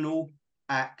criminal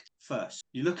act first.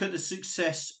 You look at the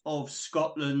success of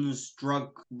Scotland's drug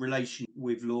relation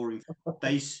with law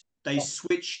enforcement. They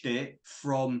switched it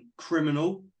from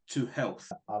criminal to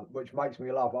health. Which makes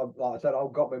me laugh. Like I said,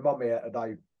 I've got my mum here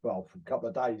today, well, for a couple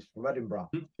of days from Edinburgh.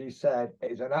 She said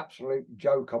it's an absolute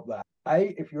joke up there.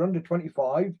 If you're under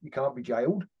 25, you can't be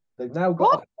jailed. They've now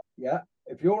got...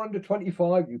 If you're under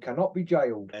 25, you cannot be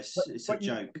jailed. Yes, it's a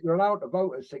joke. You're allowed to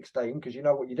vote at 16 because you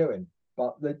know what you're doing.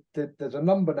 But there's a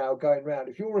number now going around.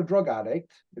 If you're a drug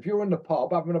addict, if you're in the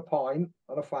pub having a pint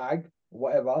and a fag or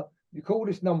whatever, you call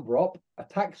this number up, a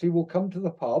taxi will come to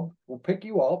the pub, will pick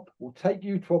you up, will take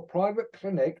you to a private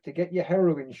clinic to get your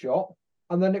heroin shot,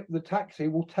 and then the taxi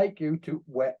will take you to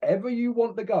wherever you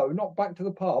want to go, not back to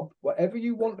the pub, wherever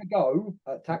you want to go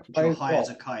at taxpayers' cost. High as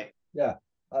a kite. Yeah,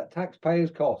 at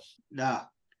taxpayers' costs. Nah.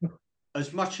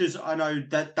 As much as I know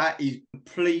that is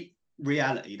complete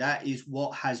reality, that is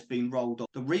what has been rolled on.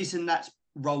 The reason that's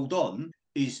rolled on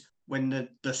is when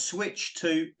the switch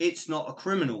to it's not a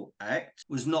criminal act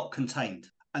was not contained.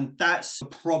 And that's the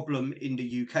problem in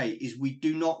the UK, is we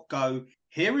do not go,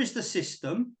 here is the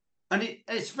system. And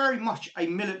it's very much a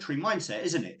military mindset,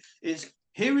 isn't it? It's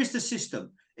here is the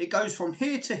system. It goes from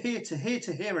here to here to here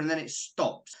to here, and then it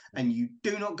stops. And you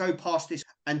do not go past this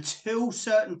until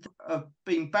certain things have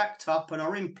been backed up and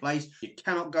are in place. You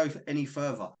cannot go any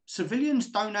further. Civilians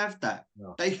don't have that.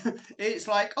 No. It's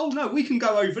like, oh no, we can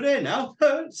go over there now.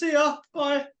 See ya,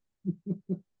 bye.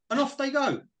 And off they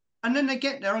go. And then they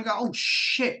get there and go, oh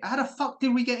shit, how the fuck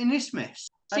did we get in this mess?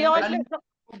 See,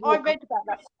 I read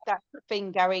about that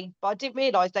thing, Gary, but I didn't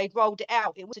realise they'd rolled it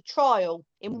out. It was a trial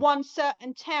in one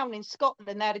certain town in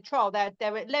Scotland. They had a trial.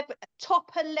 There were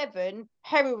top 11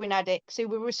 heroin addicts who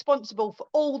were responsible for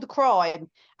all the crime,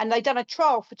 and they'd done a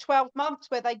trial for 12 months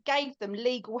where they gave them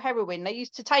legal heroin. They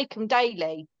used to take them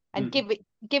daily and give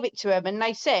it to them, and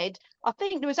they said, I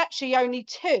think there was actually only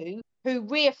 2 who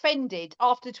reoffended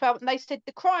after 12, and they said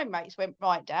the crime rates went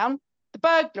right down, the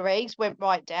burglaries went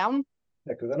right down.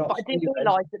 Yeah, because they're not. But I didn't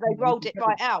realise that they rolled it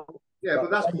right out. Yeah,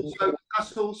 but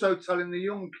that's also telling the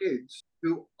young kids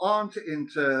who aren't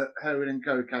into heroin and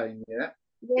cocaine yet.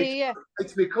 Yeah.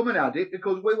 It's becoming an addict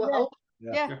because we will help.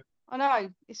 Yeah, I know.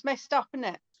 It's messed up, isn't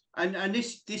it? And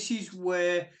this is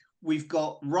where we've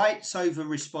got rights over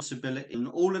responsibility and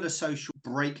all of the social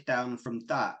breakdown from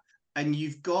that. And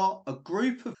you've got a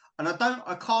group of, and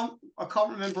I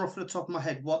can't remember off the top of my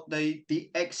head what the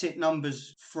exit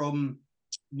numbers from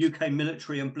UK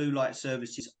military and blue light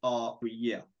services are per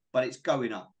year, but it's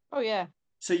going up. Oh yeah.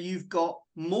 So you've got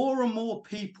more and more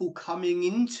people coming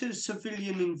into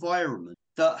civilian environment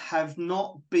that have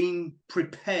not been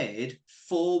prepared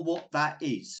for what that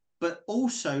is. But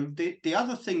also the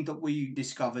other thing that we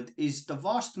discovered is the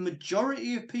vast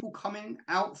majority of people coming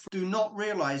out do not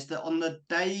realise that on the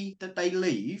day that they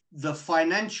leave, the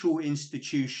financial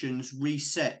institutions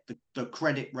reset the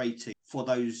credit rating for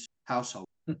those households.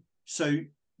 So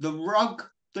the rug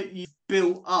that you've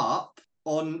built up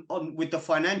on with the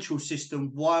financial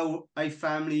system while a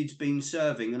family's been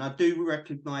serving, and I do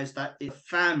recognise that it's a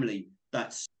family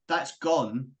that's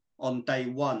gone on day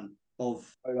one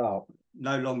of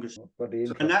no longer,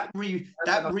 and that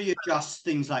readjusts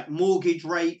things like mortgage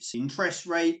rates, interest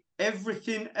rate,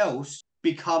 everything else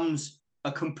becomes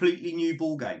a completely new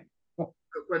ball game.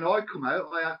 When I come out,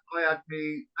 I had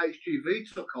me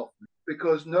HGV took off me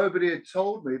because nobody had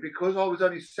told me, because I was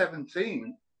only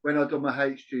 17 when I done my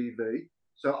HGV,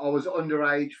 so I was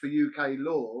underage for UK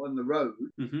law on the road.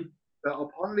 That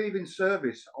upon leaving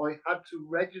service, I had to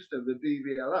register the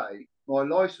DVLA, my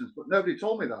license, but nobody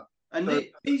told me that. And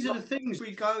these are the things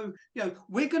we go,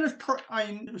 we're going to,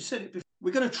 I said it before,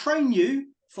 we're going to train you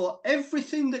for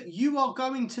everything that you are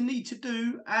going to need to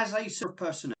do as a sort of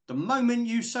person. The moment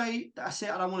you say, that's it,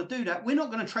 I don't want to do that, we're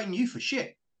not going to train you for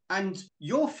shit. And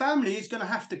your family is going to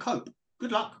have to cope.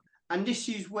 Good luck. And this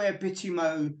is where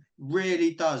BITIMO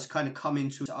really does kind of come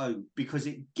into its own, because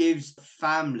it gives the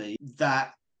family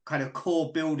that kind of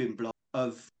core building block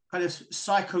of kind of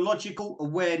psychological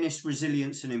awareness,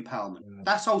 resilience, and empowerment.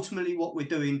 That's ultimately what we're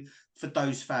doing for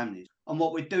those families. And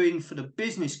what we're doing for the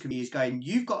business community is going,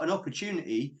 you've got an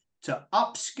opportunity to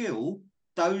upskill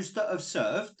those that have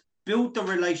served, build the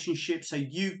relationship so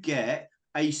you get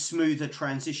a smoother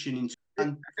transition into.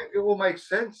 And it all makes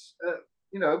sense.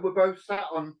 We're both sat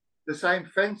on the same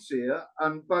fence here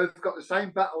and both got the same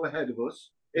battle ahead of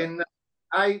us. In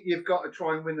A, you've got to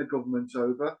try and win the government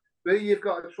over. B, you've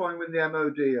got to try and win the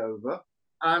MOD over.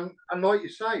 And like you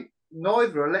say,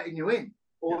 neither are letting you in.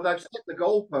 Or they've set the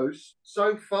goalposts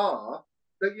so far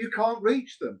that you can't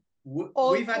reach them.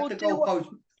 We've had the goalposts.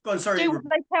 Go on, sorry.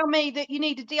 They tell me that you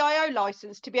need a DIO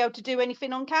licence to be able to do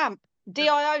anything on camp.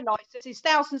 DIO licence is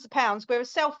thousands of pounds. We're a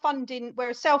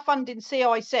self-funding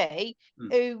CIC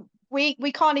who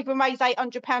we can't even raise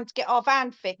 £800 to get our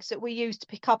van fixed that we use to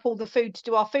pick up all the food to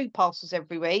do our food parcels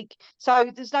every week.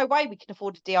 So there's no way we can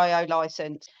afford a DIO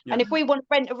licence. Yeah. And if we want to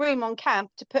rent a room on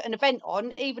camp to put an event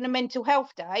on, even a mental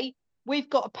health day, we've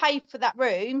got to pay for that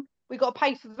room. We've got to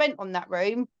pay for the rent on that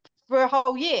room for a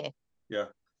whole year. Yeah. I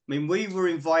mean, we were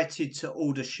invited to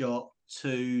Aldershot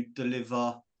to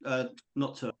deliver,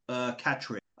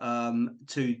 Catterick,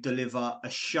 to deliver a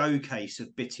showcase of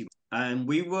BITIMO. And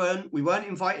we weren't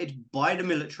invited by the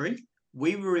military.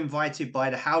 We were invited by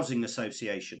the Housing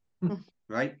Association,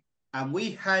 right? And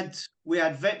we had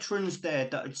veterans there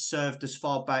that had served as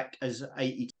far back as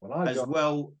 80, as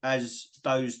well as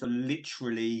those that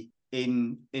literally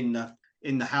in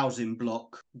the housing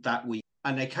block that week.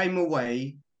 And they came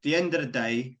away the end of the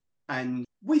day, and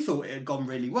we thought it had gone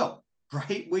really well.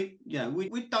 Right,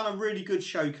 we'd done a really good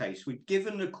showcase. We'd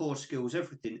given the core skills,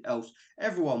 everything else.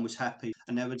 Everyone was happy,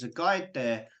 and there was a guide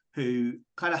there who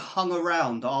kind of hung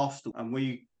around after.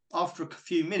 And after a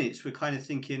few minutes, we're kind of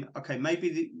thinking, okay,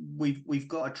 maybe we've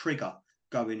got a trigger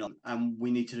going on, and we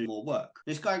need to do more work.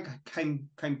 This guy came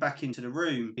back into the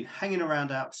room, been hanging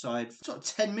around outside for sort of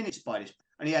 10 minutes by this,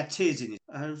 and he had tears in his.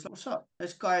 And I was like, "What's up?"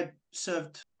 This guy had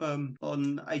served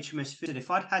on HMS Fitted.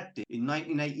 If I'd had this in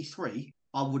 1983.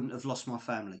 I wouldn't have lost my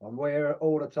family. And we hear it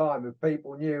all the time if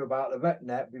people knew about the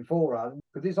VetNet beforehand,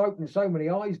 because it's opened so many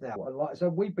eyes now. And like I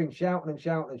said, we've been shouting and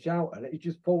shouting and shouting. It's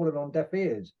just fallen on deaf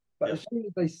ears. But as soon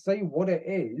as they see what it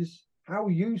is, how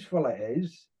useful it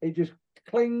is. It just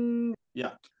clings.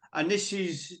 Yeah, and this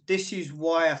is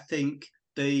why I think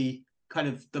the kind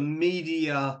of the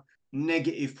media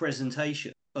negative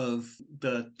presentation of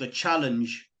the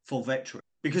challenge for veterans,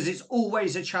 because it's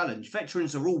always a challenge.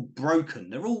 Veterans are all broken.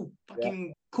 They're all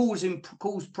fucking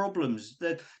cause problems.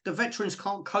 The veterans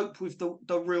can't cope with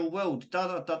the real world.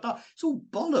 It's all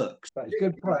bollocks. But it's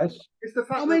good press. It's the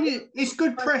fact it's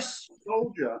good press.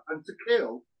 Soldier and to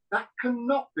kill, that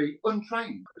cannot be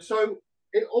untrained. So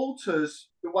it alters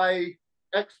the way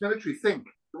ex-military think,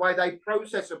 the way they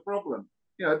process a problem,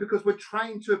 because we're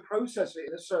trained to process it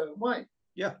in a certain way.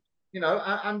 Yeah.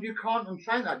 And you can't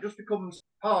untrain that. It just becomes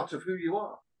part of who you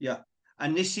are. Yeah.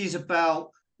 And this is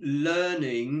about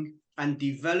learning and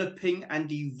developing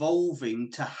and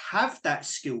evolving to have that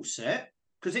skill set,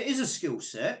 because it is a skill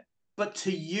set, but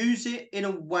to use it in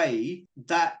a way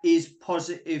that is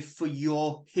positive for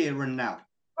your here and now.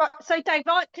 Right, so Dave,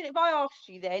 if I ask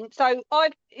you then, so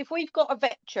if we've got a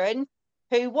veteran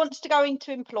who wants to go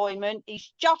into employment,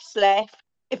 he's just left,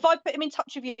 if I put him in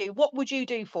touch with you, what would you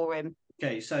do for him?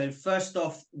 Okay, so first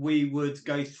off, we would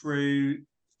go through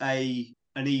an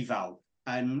eval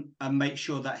and make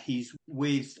sure that he's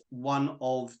with one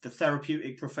of the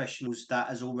therapeutic professionals that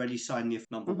has already signed the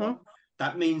number one.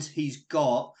 That means he's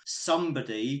got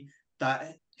somebody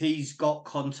that he's got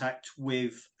contact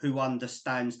with who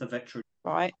understands the veteran.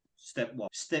 Right. Step one.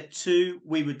 Step two,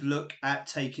 we would look at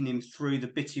taking him through the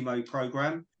BITIMO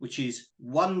program, which is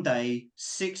 1 day,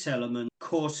 6 element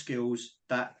core skills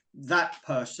that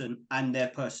person and their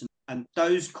person. And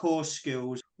those core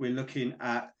skills, we're looking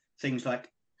at things like,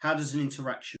 how does an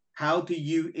interaction? How do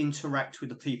you interact with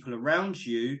the people around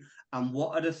you? And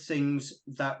what are the things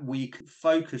that we can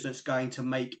focus that's going to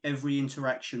make every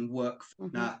interaction work?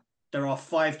 Now, there are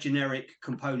 5 generic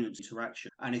components of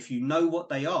interaction. And if you know what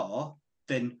they are,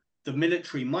 then the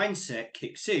military mindset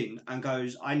kicks in and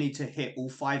goes, I need to hit all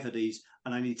 5 of these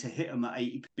and I need to hit them at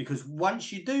 80. Because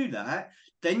once you do that,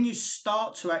 then you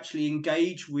start to actually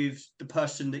engage with the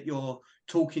person that you're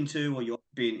talking to or you're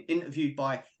being interviewed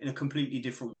by in a completely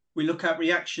different way. We look at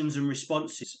reactions and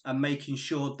responses and making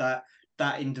sure that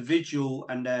that individual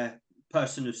and their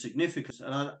person of significance,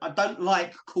 and I don't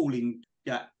like putting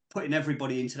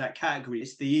everybody into that category.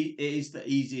 It is the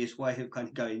easiest way of kind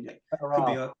of going. It could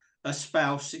be a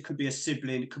spouse, it could be a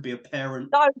sibling, it could be a parent.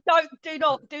 No, do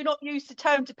not use the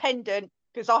term dependent,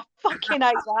 because I fucking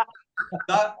hate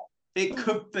that. It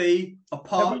could be a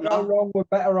partner. Never go wrong with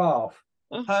better half.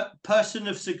 Person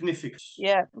of significance.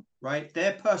 Yeah. Right?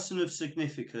 Their person of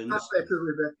significance. That's better,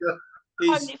 Rebecca.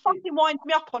 It fucking winds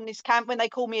me up on this camp when they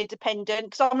call me a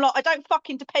dependent, because I'm like, I don't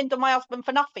fucking depend on my husband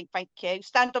for nothing, thank you.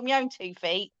 Stand on my own 2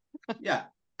 feet. Yeah.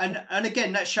 And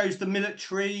again, that shows the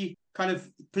military kind of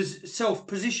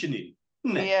self-positioning,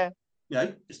 isn't it?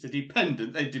 Yeah. It's the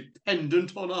dependent. They're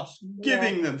dependent on us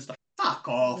giving them stuff. Fuck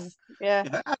off.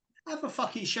 Yeah. Have a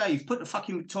fucking shave. Put the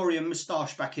fucking Victorian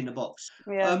moustache back in the box.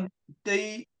 Yeah.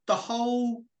 The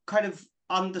whole kind of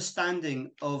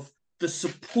understanding of the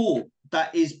support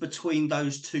that is between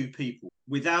those 2 people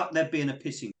without there being a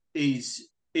pissing is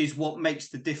what makes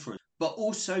the difference. But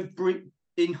also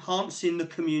enhancing the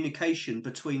communication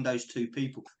between those 2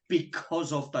 people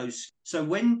because of those. So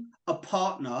when a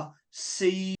partner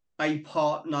sees a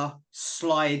partner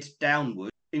slide downward,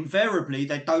 invariably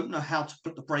they don't know how to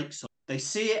put the brakes on. They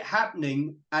see it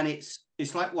happening and it's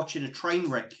like watching a train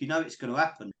wreck. You know it's going to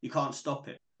happen. You can't stop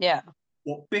it. Yeah.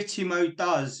 What BITIMO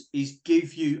does is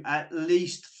give you at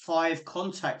least 5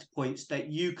 contact points that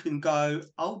you can go,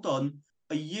 hold on,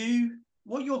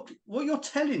 what you're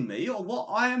telling me or what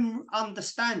I am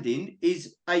understanding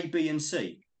is A, B, and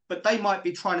C. But they might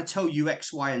be trying to tell you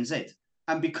X, Y, and Z.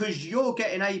 And because you're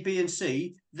getting A, B, and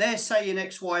C, they're saying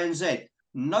X, Y, and Z.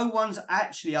 No one's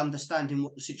actually understanding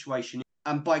what the situation is.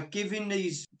 And by giving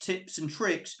these tips and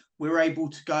tricks, we're able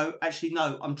to go, actually,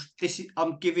 no, I'm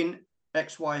giving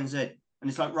X, Y, and Z. And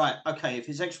it's like, right, okay, if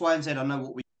it's X, Y, and Z, I know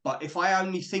what we. But if I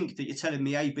only think that you're telling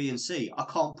me A, B, and C, I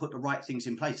can't put the right things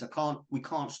in place. We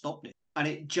can't stop it. And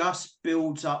it just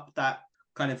builds up that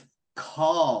kind of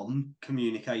calm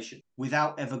communication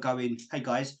without ever going, hey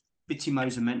guys, BITIMO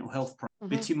is a mental health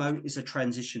program. BITIMO is a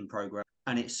transition program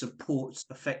and it supports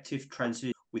effective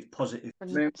transition with positive.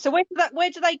 So where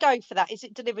do they go for that? is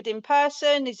it delivered in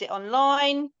person? Is it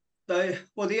online? The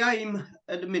aim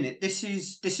at the minute, this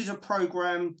is a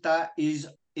program that is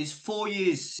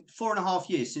 4.5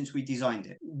 years since we designed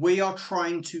it. We are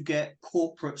trying to get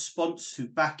corporate sponsors to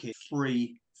back it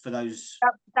free for those.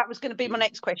 That was going to be my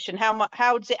next question. How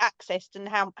is it accessed and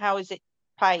how is it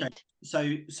paid?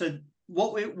 Okay. So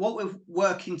what we're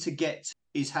working to get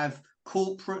is have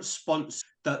corporate sponsors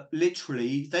that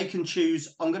literally they can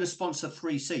choose, I'm going to sponsor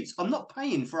 3 seats. I'm not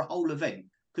paying for a whole event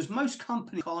because most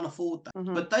companies can't afford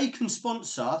that. But they can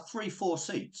sponsor 3-4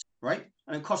 seats, right?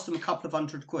 And it costs them a couple of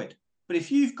 £100. But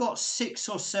if you've got 6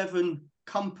 or 7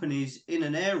 companies in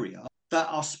an area that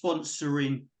are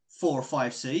sponsoring 4 or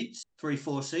 5 seats,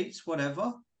 3-4 seats,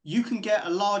 whatever, you can get a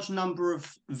large number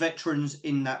of veterans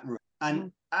in that room.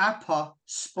 And APA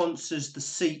sponsors the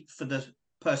seat for the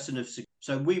person of security.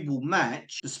 So we will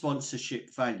match the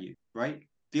sponsorship value, right?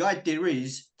 The idea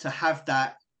is to have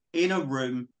that in a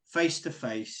room, face to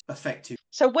face, effective.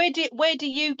 So where do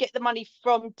you get the money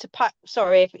from to pay?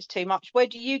 Sorry if it's too much. Where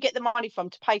do you get the money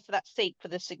from to pay for that seat for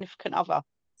the significant other?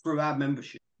 Through our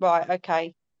membership. Right.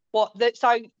 Okay.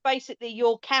 So basically,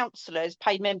 your counsellors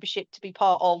pay membership to be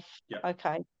part of. Yeah.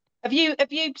 Okay. Have you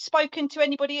spoken to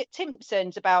anybody at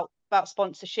Timpson's about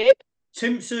sponsorship?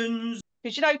 Timpson's.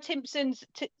 Because you know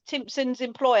Timpson's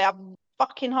employ a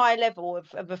fucking high level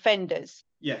of offenders.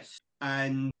 Yes,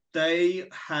 and they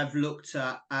have looked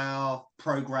at our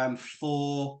program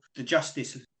for the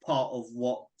justice part of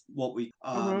what we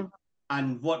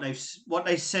and what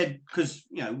they said, because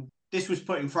this was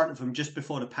put in front of them just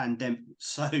before the pandemic,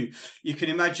 so you can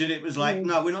imagine it was like,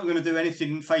 no, we're not going to do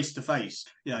anything face to face.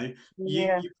 You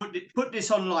put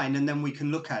this online and then we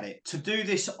can look at it. To do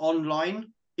this online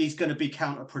is going to be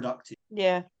counterproductive.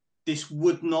 Yeah, this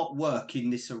would not work in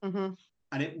this arena.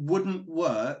 And it wouldn't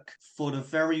work for the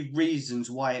very reasons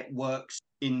why it works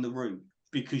in the room,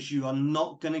 because you are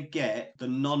not going to get the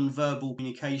non-verbal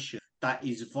communication that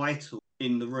is vital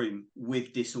in the room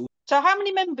with this. So how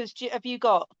many members have you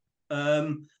got?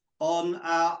 On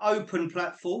our open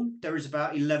platform, there is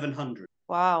about 1,100.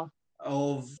 Wow.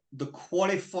 Of the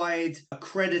qualified,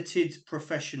 accredited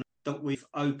professionals that we've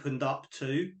opened up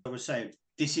to, I was saying,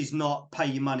 this is not pay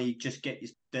your money, just get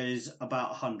your... There's about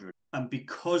 100. And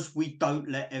because we don't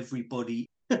let everybody...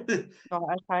 Right,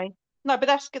 okay. No, but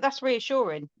that's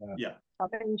reassuring. Yeah. I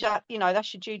mean,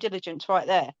 that's your due diligence right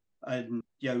there. And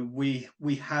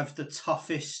we have the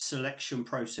toughest selection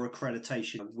process for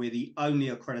accreditation. We're the only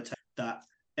accreditation that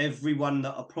everyone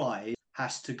that applies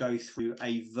has to go through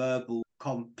a verbal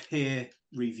peer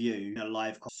review, a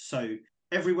live. So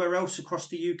everywhere else across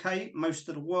the UK, most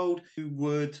of the world, you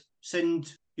would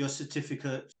send your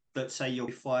certificate that say you're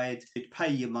qualified, you'd pay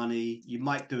your money, you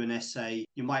might do an essay,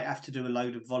 you might have to do a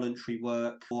load of voluntary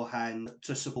work beforehand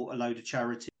to support a load of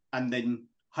charity, and then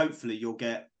hopefully you'll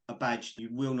get a badge. You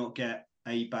will not get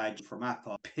a badge from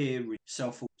APA, peer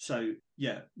self. So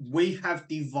we have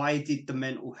divided the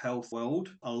mental health world.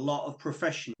 A lot of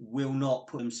professionals will not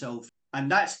put themselves, and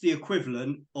that's the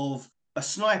equivalent of a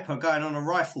sniper going on a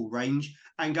rifle range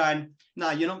and going, no,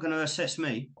 you're not going to assess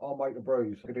me. I'll make the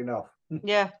bruise. Good enough.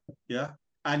 Yeah. Yeah.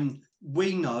 And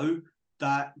we know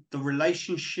that the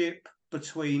relationship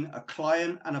between a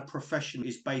client and a professional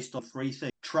is based on 3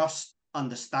 things: trust,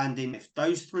 understanding. If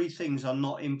those 3 things are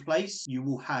not in place, you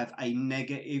will have a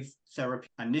negative therapy.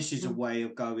 And this is a way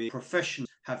of going. Professionals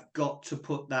have got to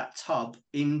put that tub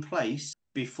in place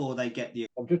before they get the...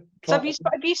 So have you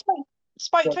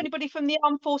spoke to anybody from the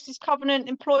Armed Forces Covenant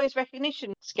Employers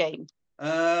Recognition Scheme?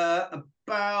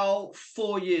 About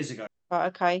 4 years ago. Right,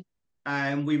 okay.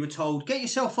 And we were told, get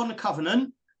yourself on the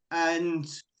covenant, and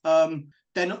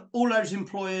then all those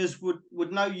employers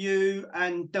would know you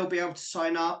and they'll be able to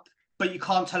sign up, but you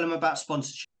can't tell them about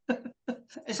sponsorship.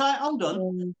 It's like, hold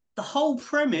on. The whole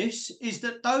premise is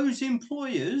that those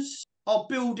employers are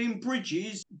building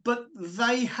bridges, but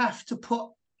they have to put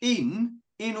in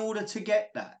order to get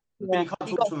that. Yeah. You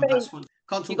can't talk to them about sponsorship.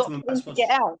 Can't talk to them about sponsorship.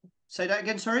 Get out. Say that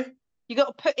again, sorry? You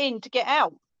got to put in to get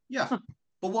out. Yeah.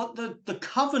 But what the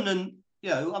covenant,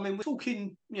 I mean, we're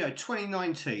talking,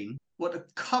 2019, what the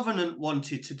covenant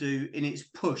wanted to do in its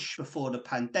push before the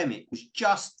pandemic was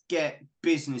just get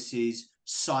businesses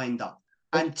signed up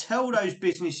and tell those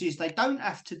businesses they don't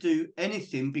have to do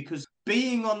anything, because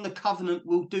being on the covenant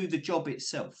will do the job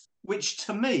itself, which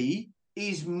to me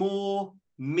is more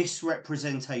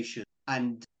misrepresentation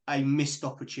and a missed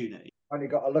opportunity. And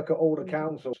you've got to look at all the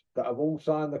councils that have all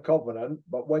signed the covenant,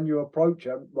 but when you approach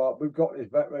them, right, we've got this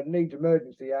veteran needs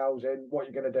emergency housing, what are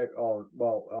you going to do? Oh,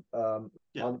 well,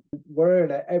 we're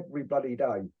in it every bloody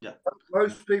day. Yeah.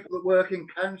 Most people that work in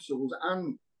councils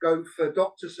and go for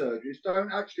doctor surgeries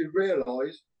don't actually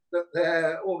realise that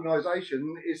their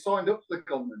organisation is signed up to the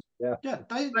covenant. Yeah,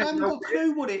 they haven't got a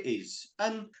clue what it is.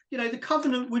 And, the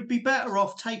covenant would be better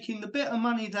off taking the bit of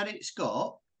money that it's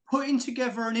got, putting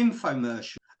together an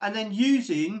infomercial, and then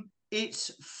using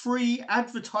its free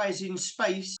advertising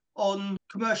space on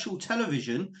commercial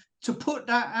television to put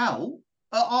that out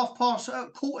at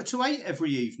 7:45, 7:45 every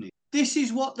evening. This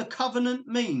is what the covenant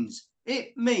means.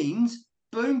 It means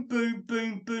boom, boom,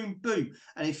 boom, boom, boom.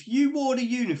 And if you wore the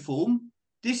uniform,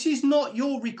 this is not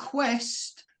your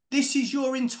request. This is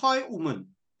your entitlement.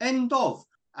 End of.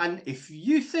 And if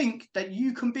you think that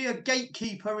you can be a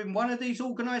gatekeeper in one of these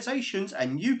organisations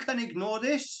and you can ignore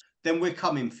this, then we're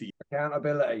coming for you.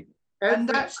 Accountability. And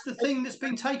that's the thing that's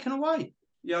been taken away.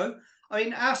 You know, I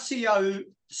mean, our CEO,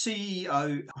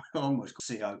 I almost got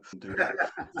CEO, do that.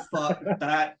 Fuck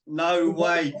that, no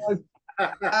way.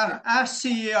 Our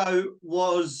CEO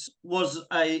was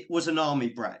an army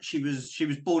brat. She was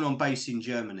born on base in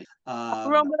Germany.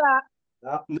 Nothing wrong with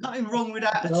that. Nothing wrong with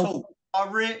that at all. I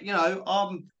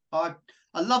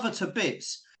love her to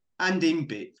bits and in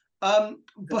bits. But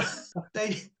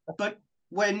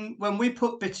when we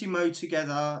put BITIMO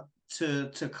together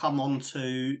to come on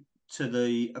to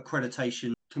the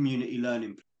accreditation community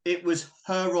learning, it was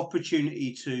her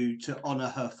opportunity to honour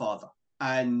her father.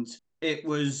 And it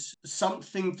was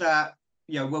something that,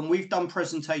 you know, when we've done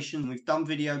presentation, we've done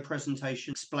video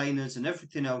presentation, explainers and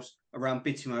everything else around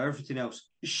BITIMO, everything else,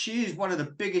 she is one of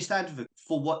the biggest advocates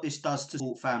for what this does to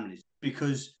support families.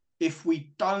 Because if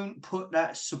we don't put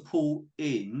that support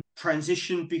in,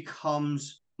 transition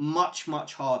becomes much,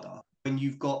 much harder when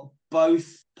you've got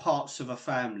both parts of a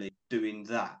family doing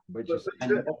that.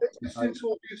 Since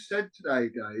what you've said today,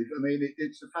 Dave, I mean,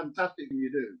 it's a fantastic thing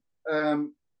you do.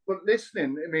 But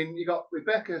listening, I mean, you got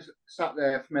Rebecca sat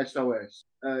there from SOS.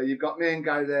 You've got me and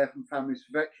Gary there from Families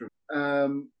for Veterans.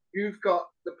 You've got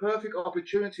the perfect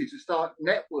opportunity to start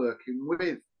networking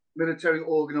with military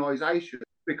organisations,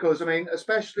 because, I mean,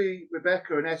 especially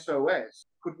Rebecca and SOS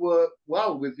could work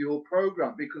well with your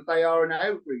programme because they are an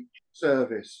outreach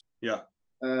service. Yeah.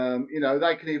 You know,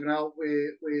 they can even help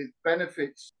with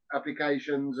benefits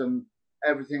applications and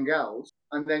everything else.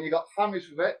 And then you got Families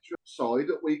for Veterans side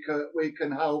that we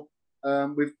can help.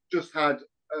 We've just had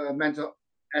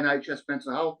NHS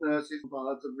mental health nurses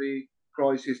part of the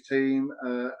crisis team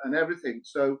and everything.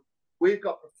 So we've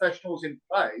got professionals in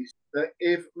place that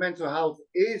if mental health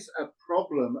is a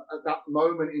problem at that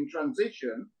moment in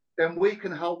transition, then we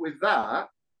can help with that.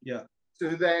 Yeah.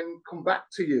 To then come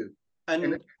back to you.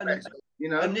 And you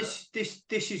know, and this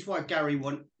is why Gary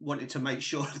wanted to make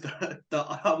sure that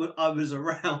I was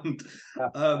around,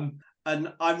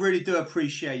 and I really do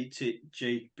appreciate it,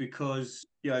 G, because,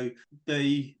 you know,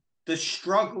 the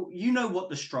struggle, you know what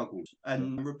the struggles,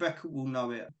 and Rebecca will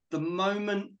know it. The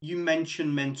moment you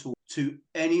mention mental to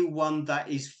anyone that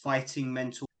is fighting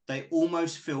mental, they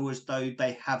almost feel as though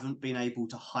they haven't been able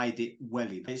to hide it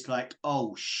well enough. It's like,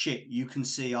 oh shit, you can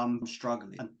see I'm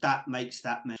struggling, and that makes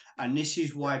that mention. And this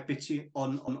is why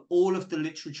on all of the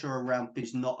literature around BIT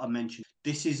is not a mention.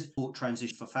 This is for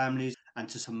transition for families and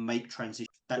to make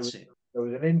transition. That's it. There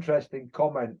was an interesting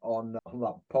comment on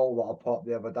that poll that I put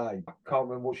the other day. I can't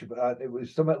remember what she put. It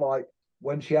was something like,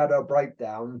 when she had her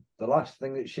breakdown, the last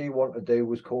thing that she wanted to do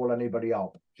was call anybody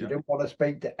up. She didn't want to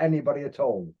speak to anybody at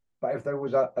all. But if there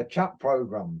was a chat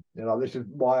program, you know, this is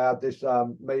why I had this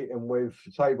meeting with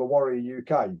Sabre Warrior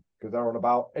UK, because they're on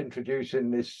about introducing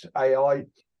this AI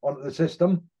onto the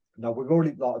system. Now we've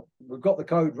got the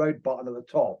code red button at the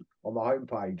top on the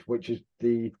homepage, which is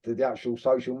the actual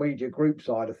social media group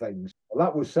side of things. Well,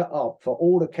 that was set up for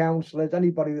all the counsellors,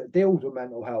 anybody that deals with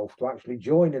mental health, to actually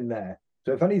join in there.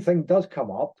 So if anything does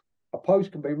come up, a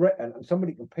post can be written and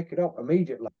somebody can pick it up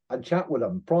immediately and chat with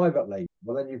them privately.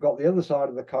 Well, then you've got the other side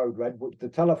of the code red, which the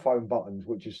telephone buttons,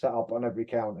 which is set up on every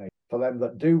county for them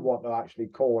that do want to actually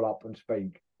call up and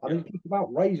speak. And it's just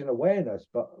about raising awareness.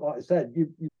 But like I said,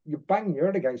 you bang your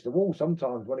head against the wall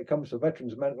sometimes when it comes to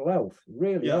veterans' mental health.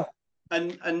 Really are.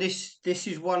 And this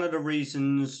is one of the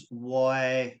reasons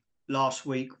why last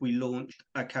week we launched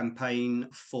a campaign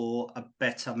for a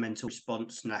better mental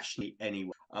response nationally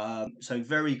anyway. So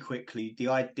very quickly, the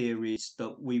idea is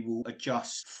that we will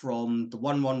adjust from the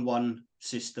 111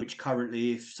 system, which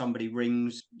currently, if somebody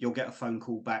rings, you'll get a phone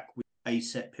call back with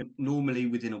ASAP, normally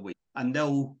within a week. And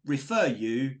they'll refer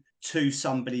you to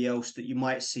somebody else that you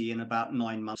might see in about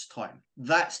 9 months' time.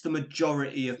 That's the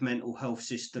majority of mental health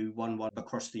system 111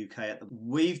 across the UK.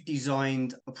 We've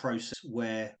designed a process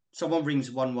where someone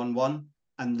rings 111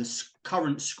 and the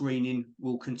current screening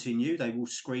will continue. They will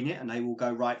screen it and they will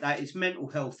go, right, that is mental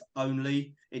health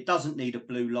only. It doesn't need a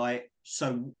blue light.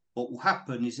 So what will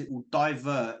happen is it will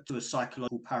divert to a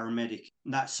psychological paramedic.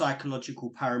 And that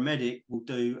psychological paramedic will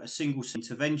do a single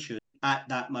intervention at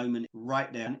that moment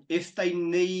right there. And if they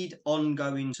need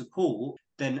ongoing support,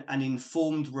 then an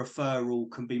informed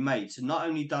referral can be made. So not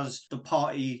only does the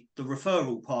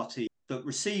referral party that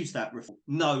receives that referral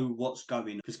know what's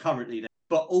going on, because currently,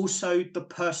 but also the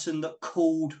person that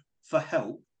called for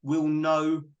help will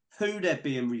know who they're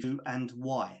being reviewed and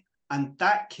why. and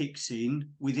that kicks in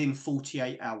within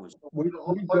 48 hours. We've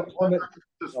got some.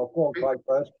 Go on, Craig,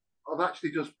 first. I've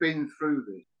actually just been through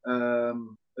this.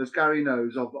 As Gary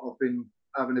knows, I've been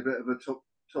having a bit of a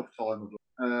tough time with it,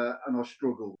 and I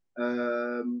struggle.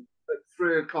 At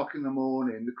 3 o'clock in the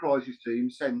morning, the crisis team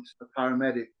sent a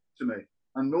paramedic to me,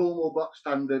 a normal box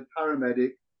standard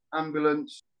paramedic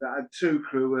ambulance that had 2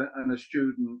 crew and a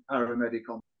student paramedic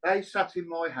on. They sat in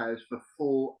my house for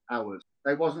 4 hours.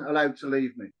 They wasn't allowed to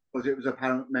leave me because it was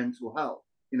apparent mental health.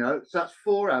 You know, so that's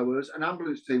 4 hours. An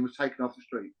ambulance team was taken off the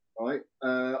street. Right,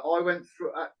 I went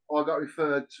through. I got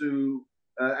referred to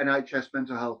NHS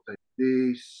mental health team.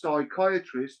 The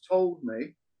psychiatrist told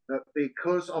me that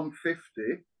because I'm 50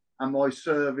 and my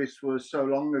service was so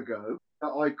long ago, that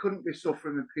I couldn't be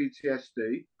suffering with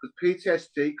PTSD because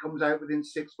PTSD comes out within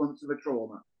 6 months of a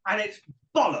trauma. And it's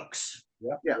bollocks.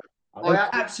 Yeah. I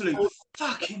absolutely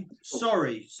fucking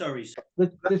sorry.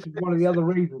 This is one of the other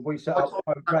reasons we set up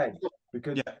Red,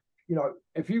 because you know,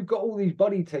 if you've got all these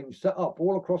buddy teams set up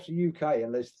all across the UK,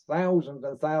 and there's thousands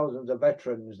and thousands of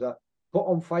veterans that put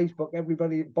on Facebook,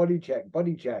 everybody buddy check.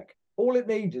 All it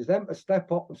needs is them to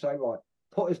step up and say, right,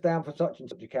 put us down for such and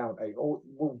such a county, or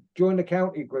we'll join the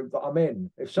county group that I'm in.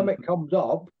 If something comes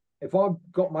up, if I've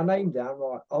got my name down,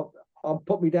 right, I'll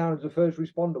put me down as a first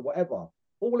responder, whatever.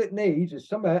 All it needs is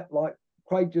something like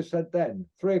Craig just said then,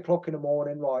 3 o'clock in the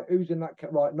morning, right, who's in that,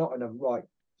 right, Nottingham, right,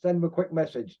 send them a quick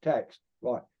message, text,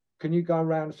 right, can you go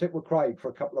around and sit with Craig for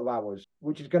a couple of hours,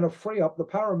 which is going to free up the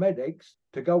paramedics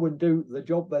to go and do the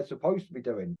job they're supposed to be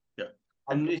doing. Yeah.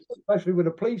 And especially with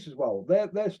the police as well.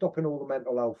 They're stopping all the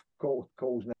mental health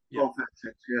calls now. Yeah.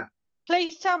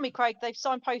 Please tell me, Craig, they've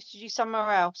signposted you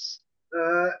somewhere else.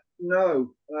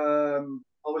 No.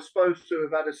 I was supposed to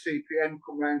have had a CPN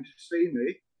come round to see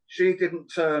me. She didn't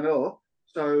turn up,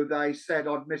 so they said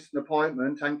I'd missed an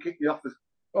appointment and kicked me off the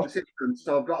system.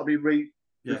 So I've got to be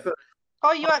referred.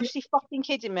 Are you actually fucking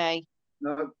kidding me?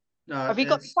 No. Have you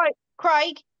got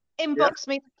Craig? Inbox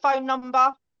me the phone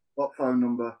number. What phone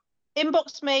number?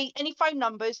 Inbox me any phone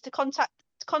numbers to contact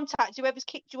whoever's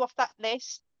kicked you off that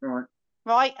list.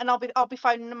 Right, and I'll be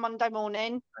phoning them Monday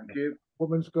morning. Thank you.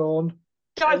 Woman's gone.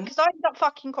 Because I end up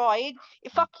fucking crying.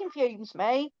 It fucking fumes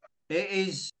me. It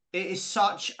is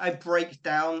such a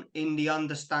breakdown in the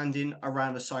understanding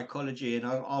around the psychology, and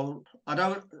I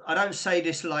don't say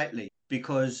this lightly,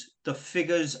 because the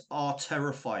figures are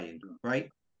terrifying, right?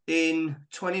 In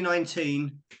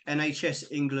 2019,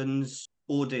 NHS England's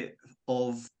audit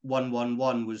of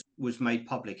 111 was made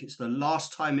public. It's the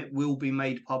last time it will be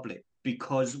made public,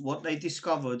 because what they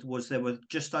discovered was there were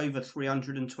just over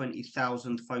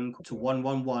 320,000 phone calls to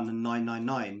 111 and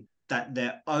 999 that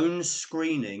their own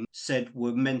screening said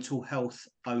were mental health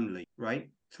only, right?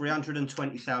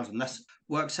 320,000. That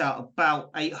works out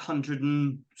about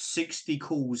 860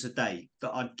 calls a day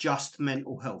that are just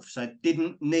mental health. So it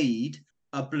didn't need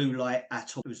a blue light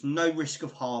at all. There was no risk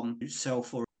of harm to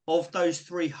self or of those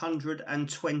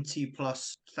 320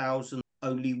 plus thousand,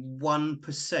 only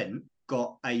 1%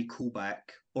 got a callback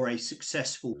or a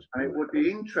successful. And it would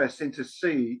be interesting to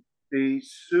see the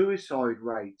suicide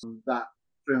rate of that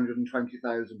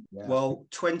 320,000. Yeah. Well,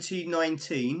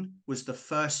 2019 was the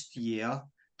first year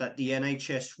that the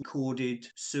NHS recorded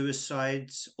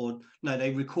suicides, or no,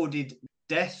 they recorded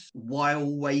death while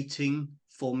waiting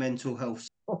for mental health.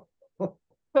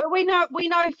 But we know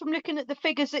from looking at the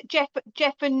figures that Jeff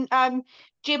and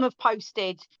Jim have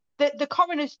posted that the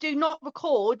coroners do not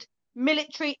record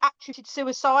military attributed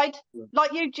suicide.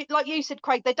 Like you said,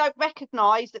 Craig, they don't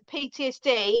recognise that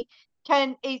PTSD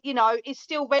is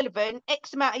still relevant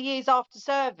X amount of years after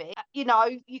serving.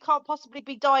 You can't possibly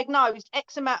be diagnosed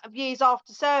X amount of years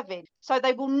after serving. So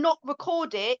they will not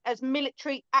record it as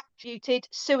military attributed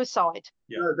suicide.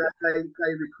 Yeah. No,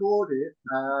 they record it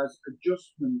as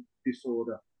adjustment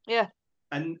disorder. Yeah.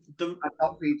 And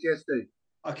not PTSD.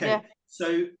 Okay. Yeah.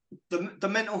 So the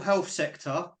mental health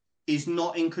sector is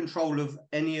not in control of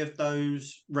any of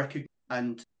those records,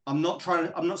 and I'm not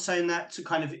saying that to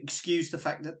kind of excuse the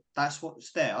fact that that's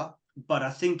what's there, but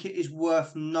I think it is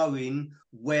worth knowing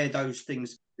where those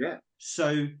things. Yeah.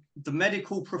 So the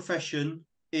medical profession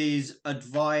is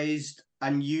advised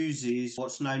and uses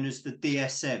what's known as the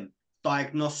DSM,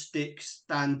 Diagnostic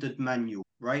Standard Manual,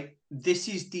 right? This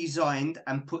is designed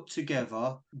and put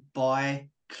together by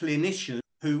clinicians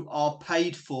who are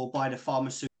paid for by the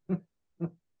pharmaceutical.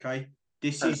 Okay,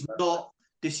 this is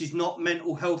not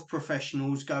mental health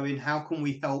professionals going, how can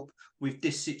we help with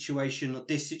this situation or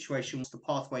this situation? What's the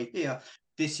pathway here?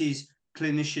 This is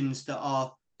clinicians that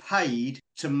are paid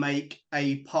to make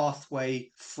a pathway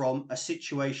from a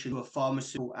situation to a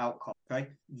pharmaceutical outcome. Okay,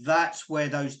 that's where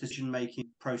those decision-making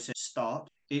process start.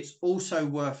 it's also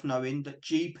worth knowing that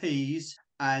GPs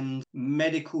and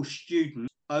medical students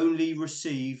only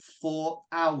receive 4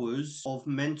 hours of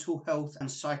mental health and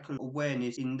psychological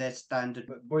awareness in their standard.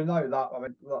 But we know that. I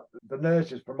mean, look, the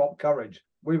nurses from Op Courage,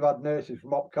 we've had nurses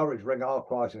from Op Courage ring our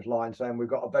crisis line saying we've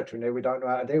got a veteran here, we don't know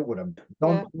how to deal with them.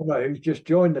 Don, who's just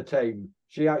joined the team,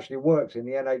 she actually works in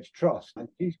the NH Trust, and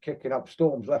she's kicking up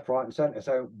storms left, right, and centre,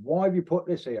 saying, "Why have you put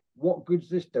this here? What good's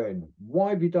this doing? Why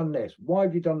have you done this? Why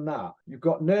have you done that?" You've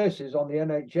got nurses on the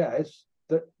NHS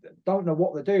that don't know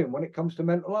what they're doing when it comes to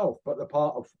mental health, but they're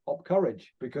part of Op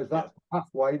Courage because that's the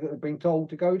pathway that they've been told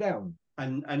to go down.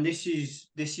 And this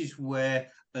is where,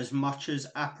 as much as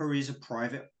APA is a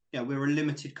private, we're a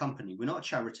limited company, we're not a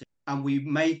charity, and we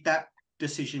made that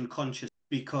decision conscious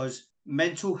because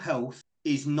mental health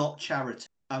is not charity.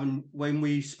 And when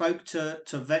we spoke to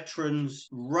veterans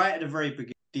right at the very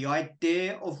beginning, the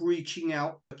idea of reaching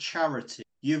out for charity,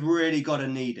 you've really got to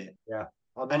need it. Yeah.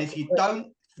 And if you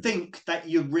don't think that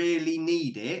you really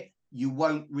need it, you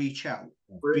won't reach out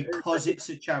because it's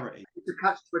a charity. It's a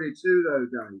catch-22 though,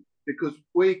 Danny, because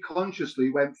we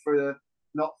consciously went for a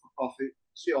not-for-profit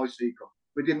CIC.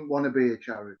 We didn't want to be a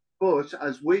charity. But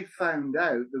as we found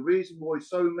out, the reason why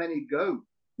so many go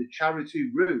the charity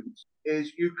route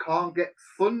is you can't get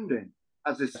funding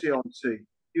as a CIC.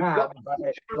 You've got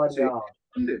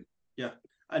funding. Yeah.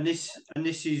 And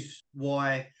this is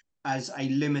why, as a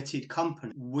limited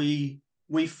company,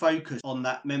 we focus on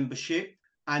that membership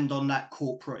and on that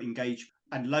corporate engagement,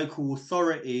 and local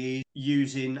authorities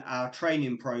using our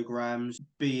training programs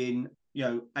being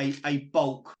a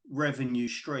bulk revenue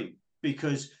stream,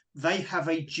 because they have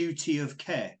a duty of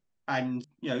care. And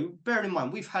bear in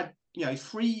mind, we've had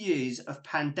 3 years of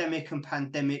pandemic and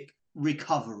pandemic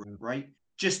recovery, right?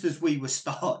 Just as we were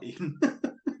starting.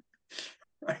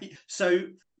 Right. So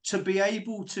to be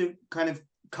able to kind of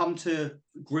come to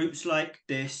groups like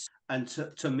this and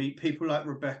to meet people like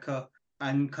Rebecca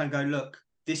and kind of go, look,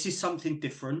 this is something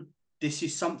different. This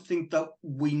is something that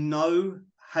we know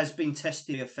has been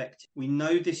tested effective. We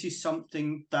know this is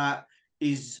something that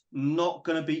is not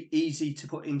going to be easy to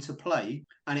put into play,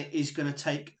 and it is going to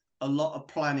take a lot of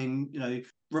planning.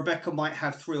 Rebecca might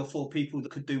have 3 or 4 people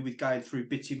that could do with going through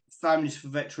BITIMO. Families for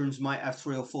Veterans might have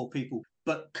 3 or 4 people.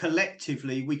 But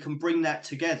collectively, we can bring that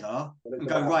together and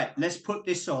go, right, let's put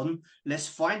this on. Let's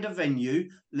find a venue.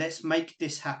 Let's make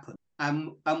this happen.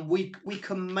 And we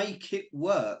can make it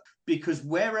work, because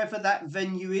wherever that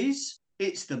venue is,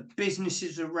 it's the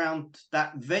businesses around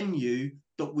that venue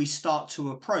that we start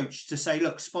to approach to say,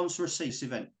 look, sponsor this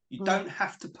event. You don't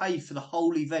have to pay for the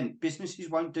whole event. Businesses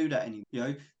won't do that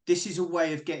anymore. This is a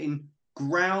way of getting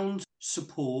ground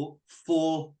support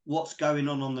for what's going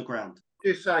on the ground.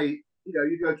 Just say,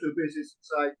 you go to a business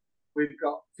and say, we've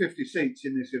got 50 seats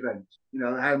in this event.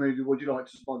 How many would you like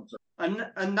to sponsor?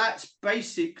 And that's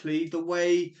basically the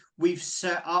way we've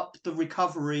set up the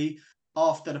recovery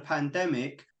after the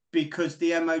pandemic, because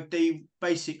the MOD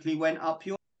basically went up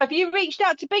your. Have you reached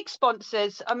out to big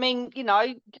sponsors? I mean,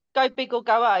 go big or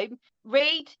go home.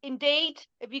 Reed, Indeed,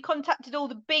 have you contacted all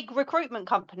the big recruitment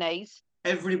companies?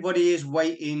 Everybody is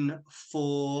waiting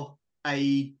for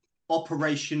a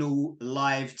operational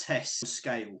live test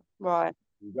scale. Right.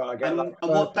 And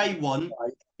what they want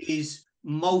is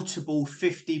multiple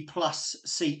 50+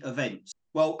 seat events.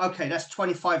 Well, okay, that's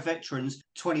 25 veterans,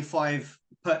 25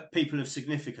 people of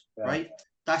significance, right?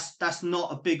 That's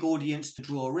not a big audience to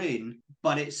draw in,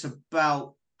 but it's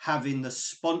about having the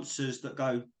sponsors that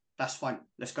go, that's fine,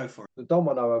 let's go for it. The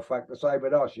domino effect, the same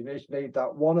with us. You just need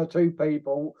that 1 or 2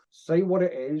 people, see what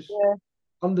it is,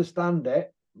 understand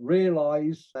it,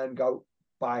 realise, and go,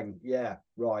 bang, yeah,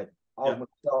 right. I'm going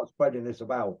to start spreading this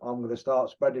about. I'm going to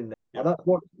start spreading this. And that's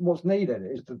what's needed,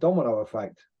 is the domino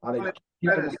effect. And it's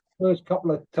the first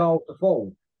couple of tiles to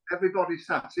fall. Everybody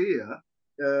sat here,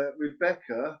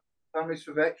 Rebecca, Families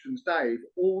for Veterans, Dave,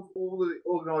 all the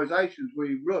organisations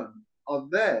we run are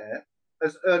there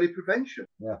as early prevention.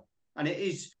 Yeah. And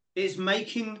it's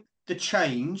making the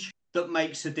change that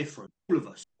makes a difference, all of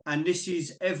us. And this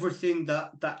is everything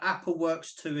that APA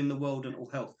works to in the world of mental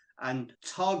health. And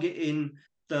targeting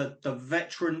the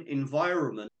veteran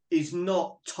environment is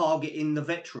not targeting the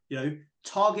veteran.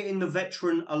 Targeting the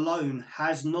veteran alone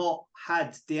has not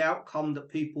had the outcome that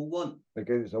people want.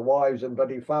 Because it's the wives and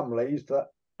bloody families that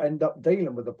end up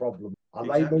dealing with the problem. And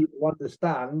they need to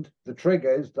understand the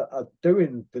triggers that are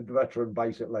doing the veteran,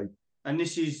 basically. And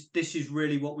this is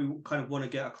really what we kind of want to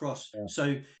get across. Yeah.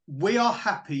 So we are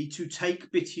happy to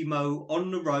take BITIMO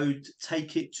on the road,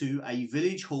 take it to a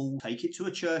village hall, take it to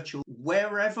a church, or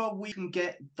wherever we can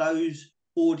get those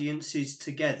audiences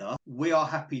together. We are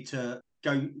happy to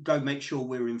go make sure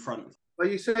we're in front of them. Well,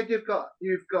 you said you've got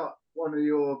one of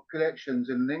your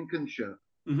collections in Lincolnshire.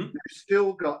 Mm-hmm. You've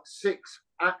still got 6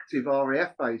 active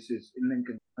RAF bases in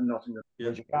Lincoln and Nottingham. Yeah.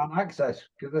 Which you can't access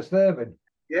because they're serving.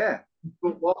 Yeah,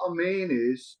 but what I mean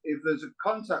is, if there's a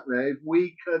contact there, if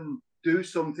we can do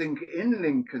something in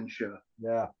Lincolnshire,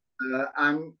 Yeah.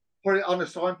 And put it on a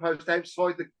signpost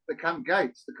outside the camp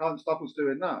gates, they can't stop us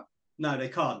doing that. No, they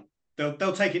can't.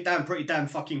 They'll take it down pretty damn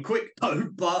fucking quick though.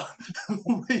 But I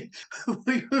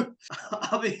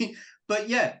mean, but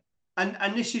yeah,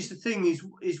 and this is the thing is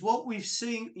what we've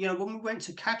seen. You know, when we went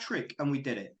to Catterick and we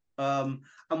did it, and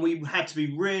we had to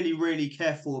be really, really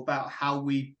careful about how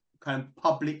we kind of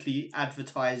publicly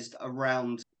advertised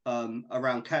around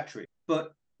Catterick.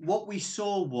 But what we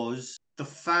saw was the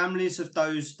families of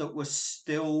those that were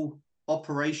still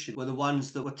operation were the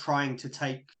ones that were trying to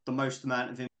take the most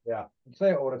amount of. Yeah, I see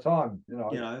it all the time.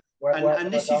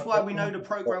 And this is why we know the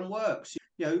program works.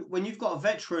 You know, when you've got a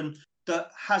veteran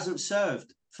that hasn't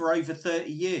served for over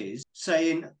 30 years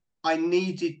saying, I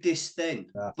needed this then,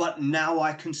 but now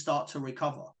I can start to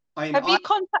recover. Have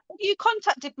you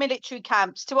contacted military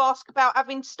camps to ask about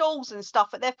having stalls and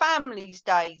stuff at their families'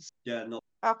 days? Yeah, not.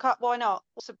 Why not?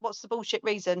 What's the bullshit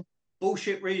reason?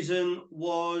 Bullshit reason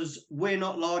was we're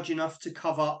not large enough to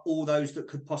cover all those that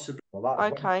could possibly. Well,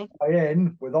 that's okay.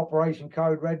 In with Operation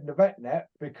Code Red and the VetNet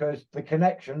because the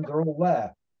connections are all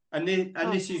there. And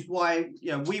this is why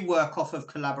we work off of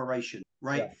collaboration,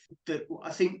 right? Yeah. I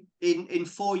think in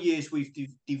 4 years we've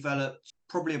developed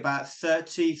probably about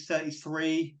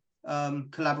 33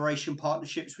 collaboration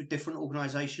partnerships with different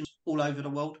organisations all over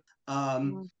the world.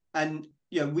 And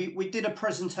we did a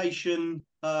presentation.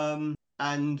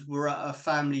 And we're at a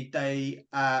family day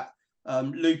at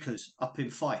Lucas up in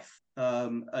Fife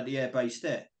at the airbase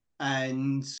there.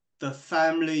 And the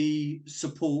family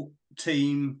support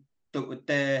team that were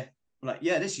there were like,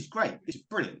 yeah, this is great. This is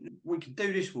brilliant. We can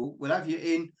do this. We'll have you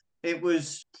in. It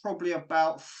was probably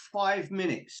about 5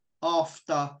 minutes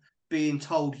after being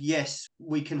told, yes,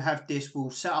 we can have this. We'll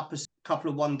set up a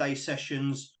couple of one-day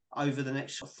sessions over the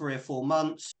next 3 or 4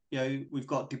 months. We've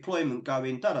got deployment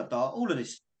going, all of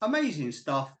this. Amazing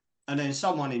stuff, and then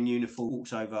someone in uniform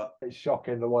walks over. It's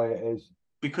shocking the way it is.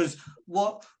 Because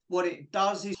what it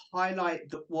does is highlight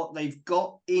that what they've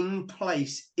got in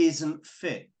place isn't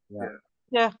fit.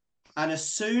 Yeah. And as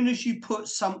soon as you put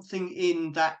something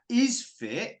in that is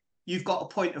fit, you've got a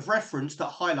point of reference that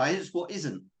highlights what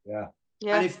isn't. Yeah.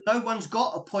 And if no one's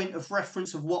got a point of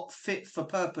reference of what fit for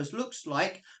purpose looks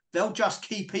like, they'll just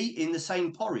keep eating the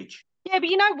same porridge. Yeah, but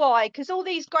you know why? Because all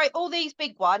these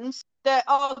big ones that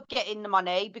are getting the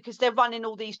money because they're running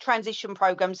all these transition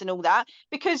programs and all that,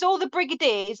 because all the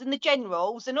brigadiers and the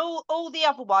generals and all the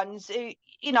other ones who,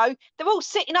 they're all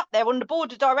sitting up there on the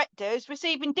board of directors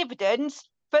receiving dividends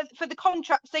for the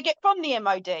contracts they get from the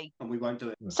MOD. And we won't do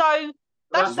it. So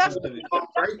that's the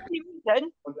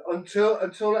reason.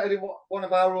 Until any one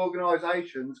of our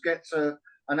organisations gets an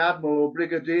admiral or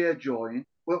brigadier join,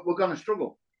 we're going to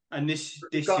struggle. And this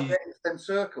is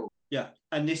circle. Yeah,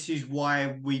 and this is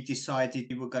why we decided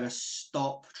we were going to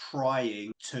stop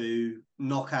trying to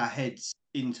knock our heads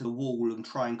into the wall and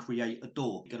try and create a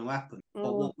door. It's going to happen.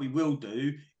 But what we will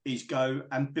do is go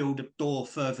and build a door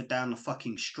further down the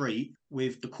fucking street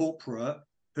with the corporate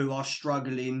who are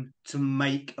struggling to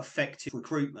make effective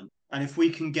recruitment. And if we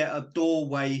can get a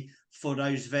doorway for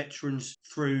those veterans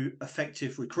through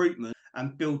effective recruitment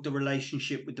and build the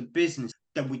relationship with the business,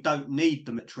 then we don't need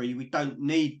the military, we don't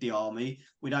need the army,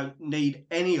 we don't need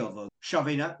any of them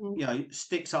shoving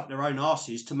sticks up their own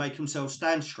arses to make themselves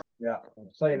stand strong. Yeah,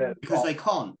 I've seen it. Because they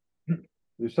can't.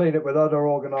 You've seen it with other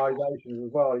organisations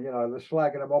as well. They're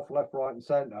slagging them off left, right and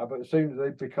centre, but as soon as they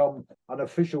become an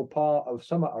official part of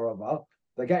something or other,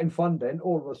 they're getting funding,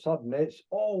 all of a sudden it's,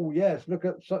 oh yes, look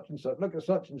at such and such, look at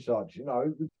such and such,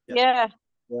 Yeah.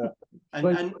 And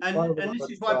this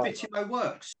is why BITIMO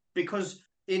works, because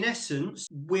in essence,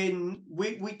 when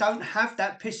we don't have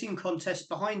that pissing contest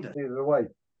behind us. Either way. Do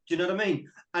you know what I mean?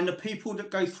 And the people that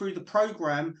go through the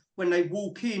program, when they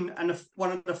walk in, and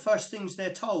one of the first things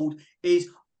they're told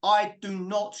is, I do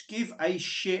not give a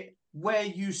shit where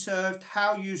you served,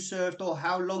 how you served, or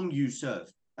how long you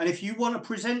served. And if you want to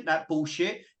present that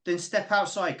bullshit, then step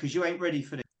outside because you ain't ready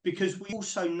for this. Because we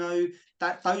also know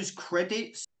that those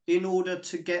credits, in order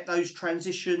to get those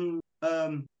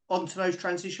onto those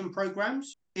transition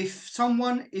programs, if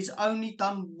someone is only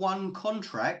done one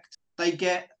contract, they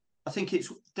get, I think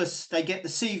it's they get the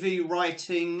CV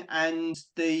writing and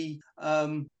the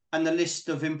list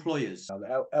of employers. Is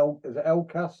it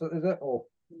LCAS? Is it or?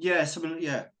 Yeah, something.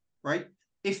 Yeah, right.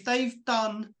 If they've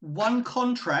done one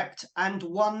contract and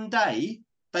one day,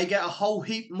 they get a whole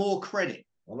heap more credit.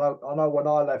 I know when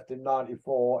I left in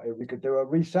 '94, we could do a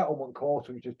resettlement course,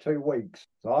 which is 2 weeks.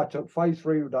 So I took phase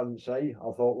 3 redundancy.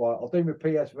 I thought, right, I'll do my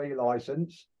PSV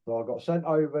license. So I got sent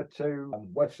over to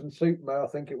Western-super-Mare, I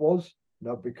think it was.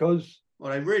 No, because...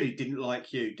 Well, they really didn't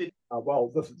like you, did they?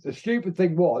 Well, the stupid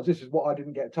thing was, this is what I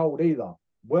didn't get told either.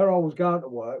 Where I was going to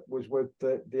work was with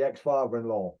the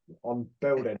ex-father-in-law on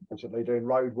building, basically doing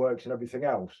road works and everything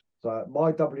else. So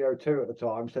my WO2 at the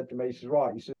time said to me, he says,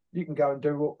 right, he said, you can go and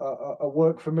do a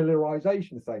work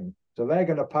familiarisation thing. So they're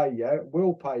going to pay you,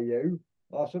 we'll pay you.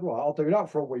 I said, well, I'll do that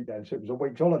for a week then. So it was a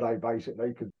week's holiday, basically,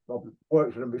 because I've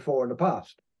worked for them before in the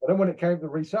past. But then when it came to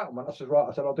resettlement, I said,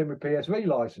 right, I'll do my PSV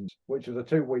licence, which was a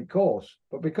 2-week course.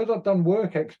 But because I've done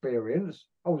work experience,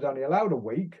 I was only allowed a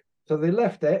week. So they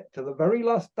left it to the very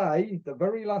last day, the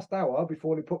very last hour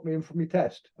before they put me in for my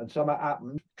test. And something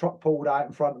happened, truck pulled out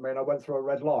in front of me and I went through a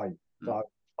red light. So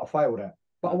I failed it.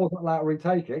 But I wasn't allowed to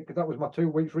retake it because that was my 2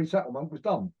 weeks resettlement was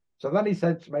done. So then he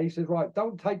said to me, he says, right,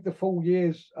 don't take the full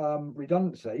year's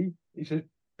redundancy. He says,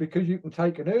 because you can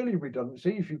take an early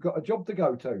redundancy if you've got a job to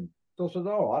go to. So I said,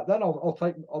 all right, then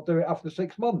I'll do it after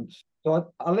 6 months.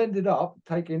 So I ended up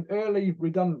taking early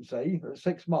redundancy at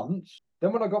 6 months.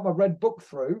 Then when I got my red book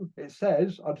through, it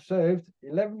says I'd served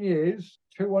 11 years,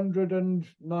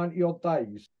 290 odd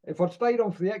days. If I'd stayed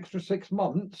on for the extra 6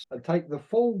 months and take the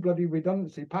full bloody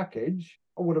redundancy package,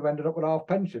 I would have ended up with half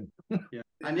pension. Yeah.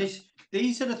 And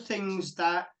these are the things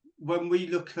that when we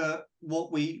look at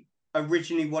what we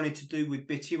originally wanted to do with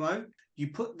BITIMO, you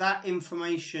put that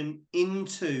information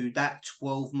into that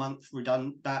 12-month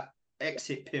that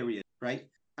exit period, right?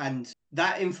 And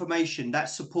that information, that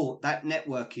support, that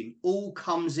networking all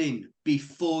comes in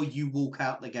before you walk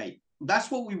out the gate.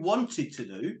 That's what we wanted to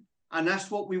do. And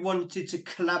that's what we wanted to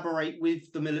collaborate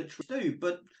with the military to do.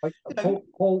 But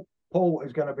Paul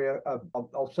is going to be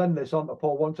I'll send this on to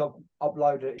Paul once I've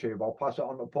uploaded it to you. I'll pass it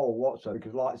on to Paul Watson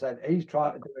because, like I said, he's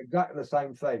trying to do exactly the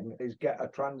same thing: is get a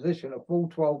full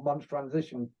 12 months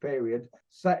transition period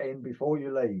set in before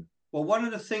you leave. Well, one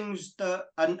of the things that,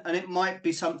 and it might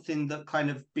be something that kind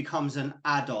of becomes an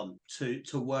add-on to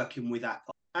working with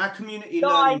APA. Our community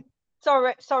learning.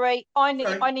 Sorry. I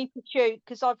need to shoot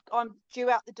because I'm due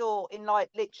out the door in like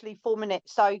literally 4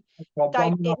 minutes. So,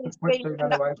 Dave,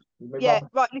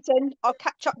 right. Listen, I'll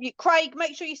catch up with you. Craig,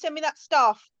 make sure you send me that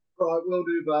stuff. Right, we'll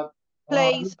do that.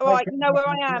 Please. All right, you know where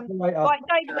I am. Right,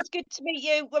 Dave, it was good to meet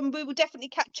you, and we will definitely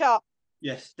catch up.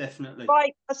 Yes, definitely.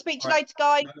 Right, I'll speak to you later,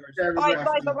 guys. Bye.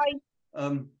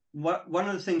 One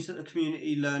of the things that the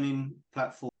community learning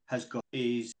platform has got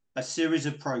is a series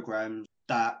of programs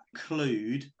that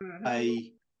include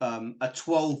a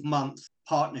 12-month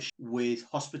partnership with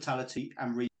hospitality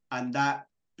and that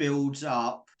builds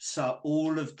up so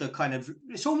all of the kind of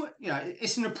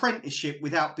it's an apprenticeship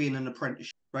without being an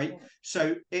apprenticeship, right?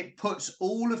 So it puts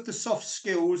all of the soft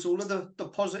skills, all of the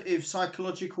positive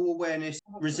psychological awareness,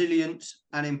 resilience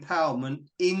and empowerment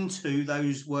into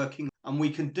those working, and we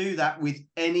can do that with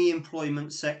any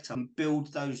employment sector and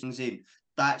build those things in.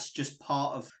 That's just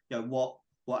part of what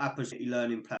APA's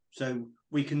learning platform. So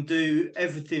we can do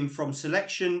everything from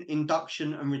selection,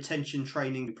 induction and retention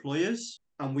training employers,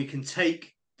 and we can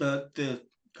take the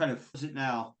kind of, is it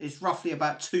now? It's roughly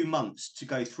about 2 months to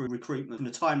go through recruitment. From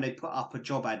the time they put up a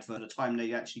job advert, the time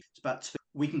they actually, it's about 2.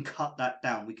 We can cut that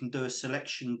down. We can do a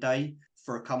selection day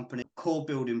for a company, core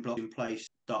building blocks in place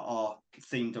that are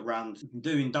themed around. We can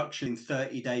do induction in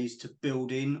 30 days to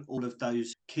build in all of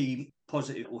those key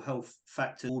positive or health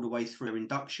factors all the way through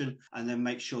induction, and then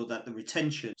make sure that the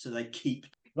retention, so they keep.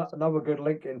 That's another good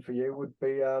link in for you would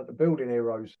be the building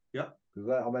heroes. Yeah.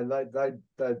 Because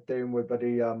they're dealing with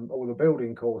all the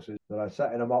building courses that are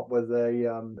setting them up with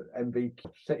the MB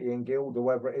City and Guild or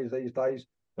whatever it is these days.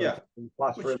 Yeah.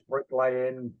 Plastering,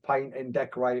 bricklaying, painting,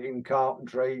 decorating,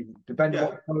 carpentry, depending on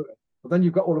what you're doing. But then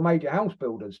you've got all the major house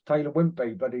builders, Taylor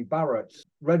Wimpey, Buddy Barrett's,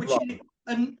 Red Rock.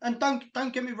 And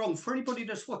don't get me wrong, for anybody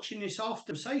that's watching this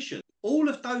after session, all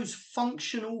of those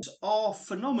functionals are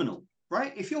phenomenal.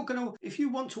 Right? If you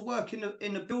want to work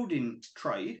in a building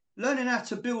trade, learning how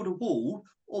to build a wall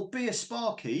or be a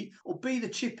sparky or be the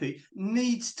chippy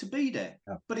needs to be there.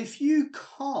 Yeah. But if you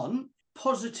can't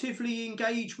positively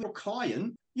engage with a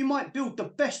client, you might build the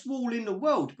best wall in the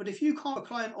world, but if you can't a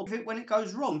client of it when it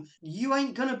goes wrong, you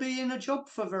ain't going to be in a job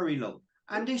for very long.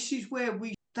 And this is where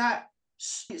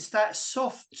it's that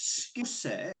soft skill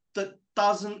set that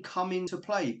doesn't come into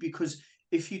play, because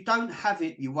if you don't have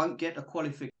it, you won't get a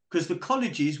qualification. Because the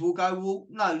colleges will go, well,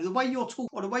 no, the way you're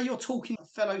talking to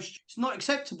fellow students, it's not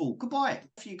acceptable. Goodbye.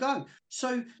 Off you go.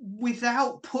 So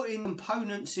without putting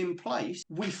components in place,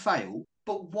 we fail.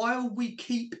 But while we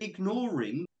keep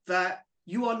ignoring that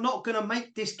you are not going to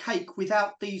make this cake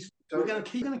without these. We're going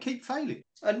to keep failing,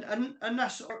 and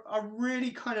that's, I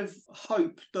really kind of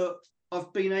hope that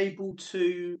I've been able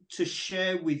to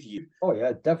share with you. Oh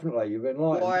yeah, definitely. You've been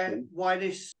like why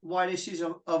this is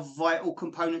a vital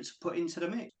component to put into the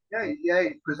mix. Yeah, he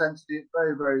presented it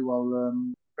very, very well,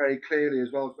 very clearly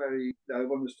as well. Very,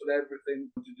 I've understood everything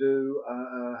to do,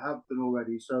 have done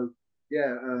already. So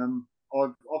yeah,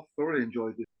 I've thoroughly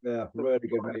enjoyed it. Yeah, really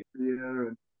good, mate.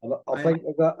 And I think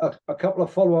we've got a couple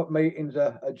of follow-up meetings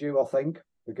are due, I think,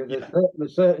 because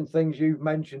there's certain things you've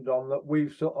mentioned on that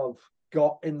we've sort of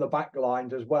got in the back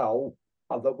lines as well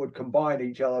that would combine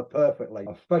each other perfectly,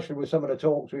 especially with some of the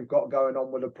talks we've got going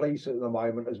on with the police at the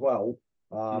moment as well.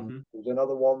 There's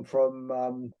another one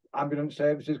from ambulance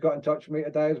services got in touch with me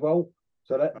today as well.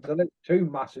 So there's two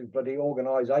massive bloody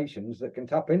organisations that can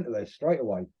tap into this straight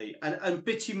away. And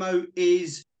BITIMO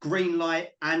is green light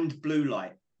and blue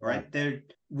light, right? Yeah. They're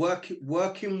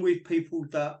working with people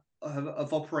that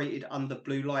have operated under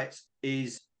blue lights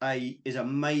is a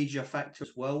major factor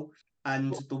as well.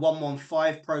 And the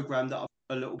 115 program that I've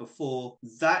a little before,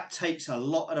 that takes a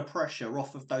lot of the pressure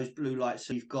off of those blue lights.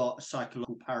 So you've got a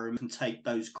psychological paramedic can take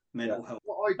those mental health.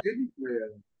 What I didn't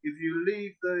realise, if you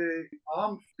leave the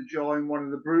armed to join one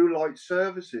of the blue light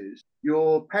services,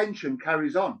 your pension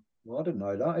carries on. Well, I didn't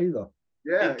know that either.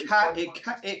 Yeah,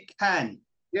 it can.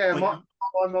 Yeah,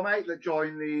 my mate that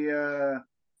joined the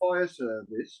fire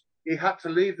service, he had to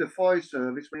leave the fire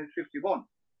service when he was 51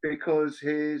 because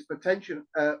his pension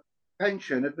had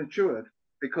matured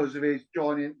because of his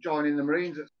joining the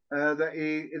Marines. That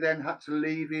he then had to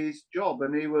leave his job,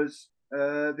 and he was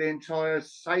the entire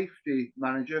safety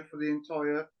manager for the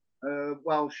entire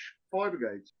Welsh fire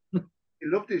brigades. He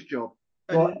loved his job.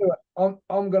 Right, I'm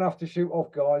going to have to shoot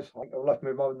off, guys. I think I've left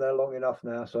my mum there long enough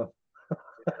now, so.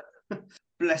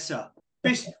 Bless her.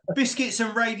 Biscuits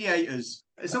and radiators.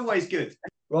 It's always good.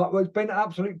 Right, well, it's been an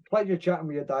absolute pleasure chatting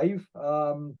with you, Dave.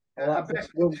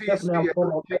 We'll definitely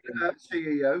have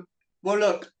CEO. Well,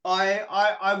 look,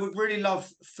 I would really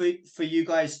love for you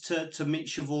guys to meet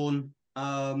Siobhan,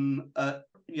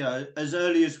 as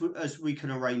early as we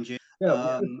can arrange it.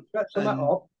 Yeah, set some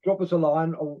up. Drop us a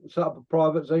line, or set up a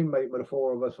private Zoom meet with the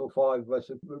four of us or five of us.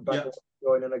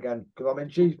 Joining again, because I mean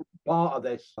she's part of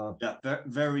this. Yeah,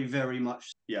 very, very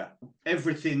much. Yeah,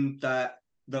 everything that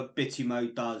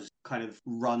BITIMO does kind of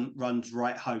runs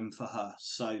right home for her.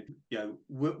 So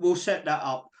we'll set that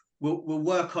up. We'll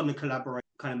work on the collaboration,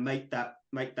 kind of make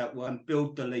that work and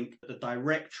build the link. The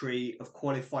directory of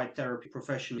qualified therapy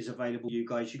professionals is available to you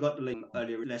guys. You got the link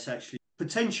earlier. Let's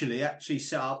potentially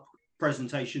set up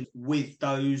presentations with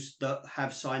those that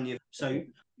have signed you. So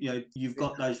you've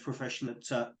got those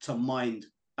professionals to mind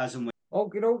as and when.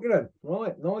 Okay then.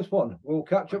 Right, nice one. We'll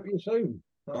catch up with you soon.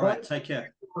 All right, take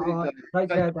care. All right, take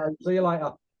care, Dave. See you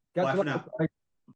later. Bye for now.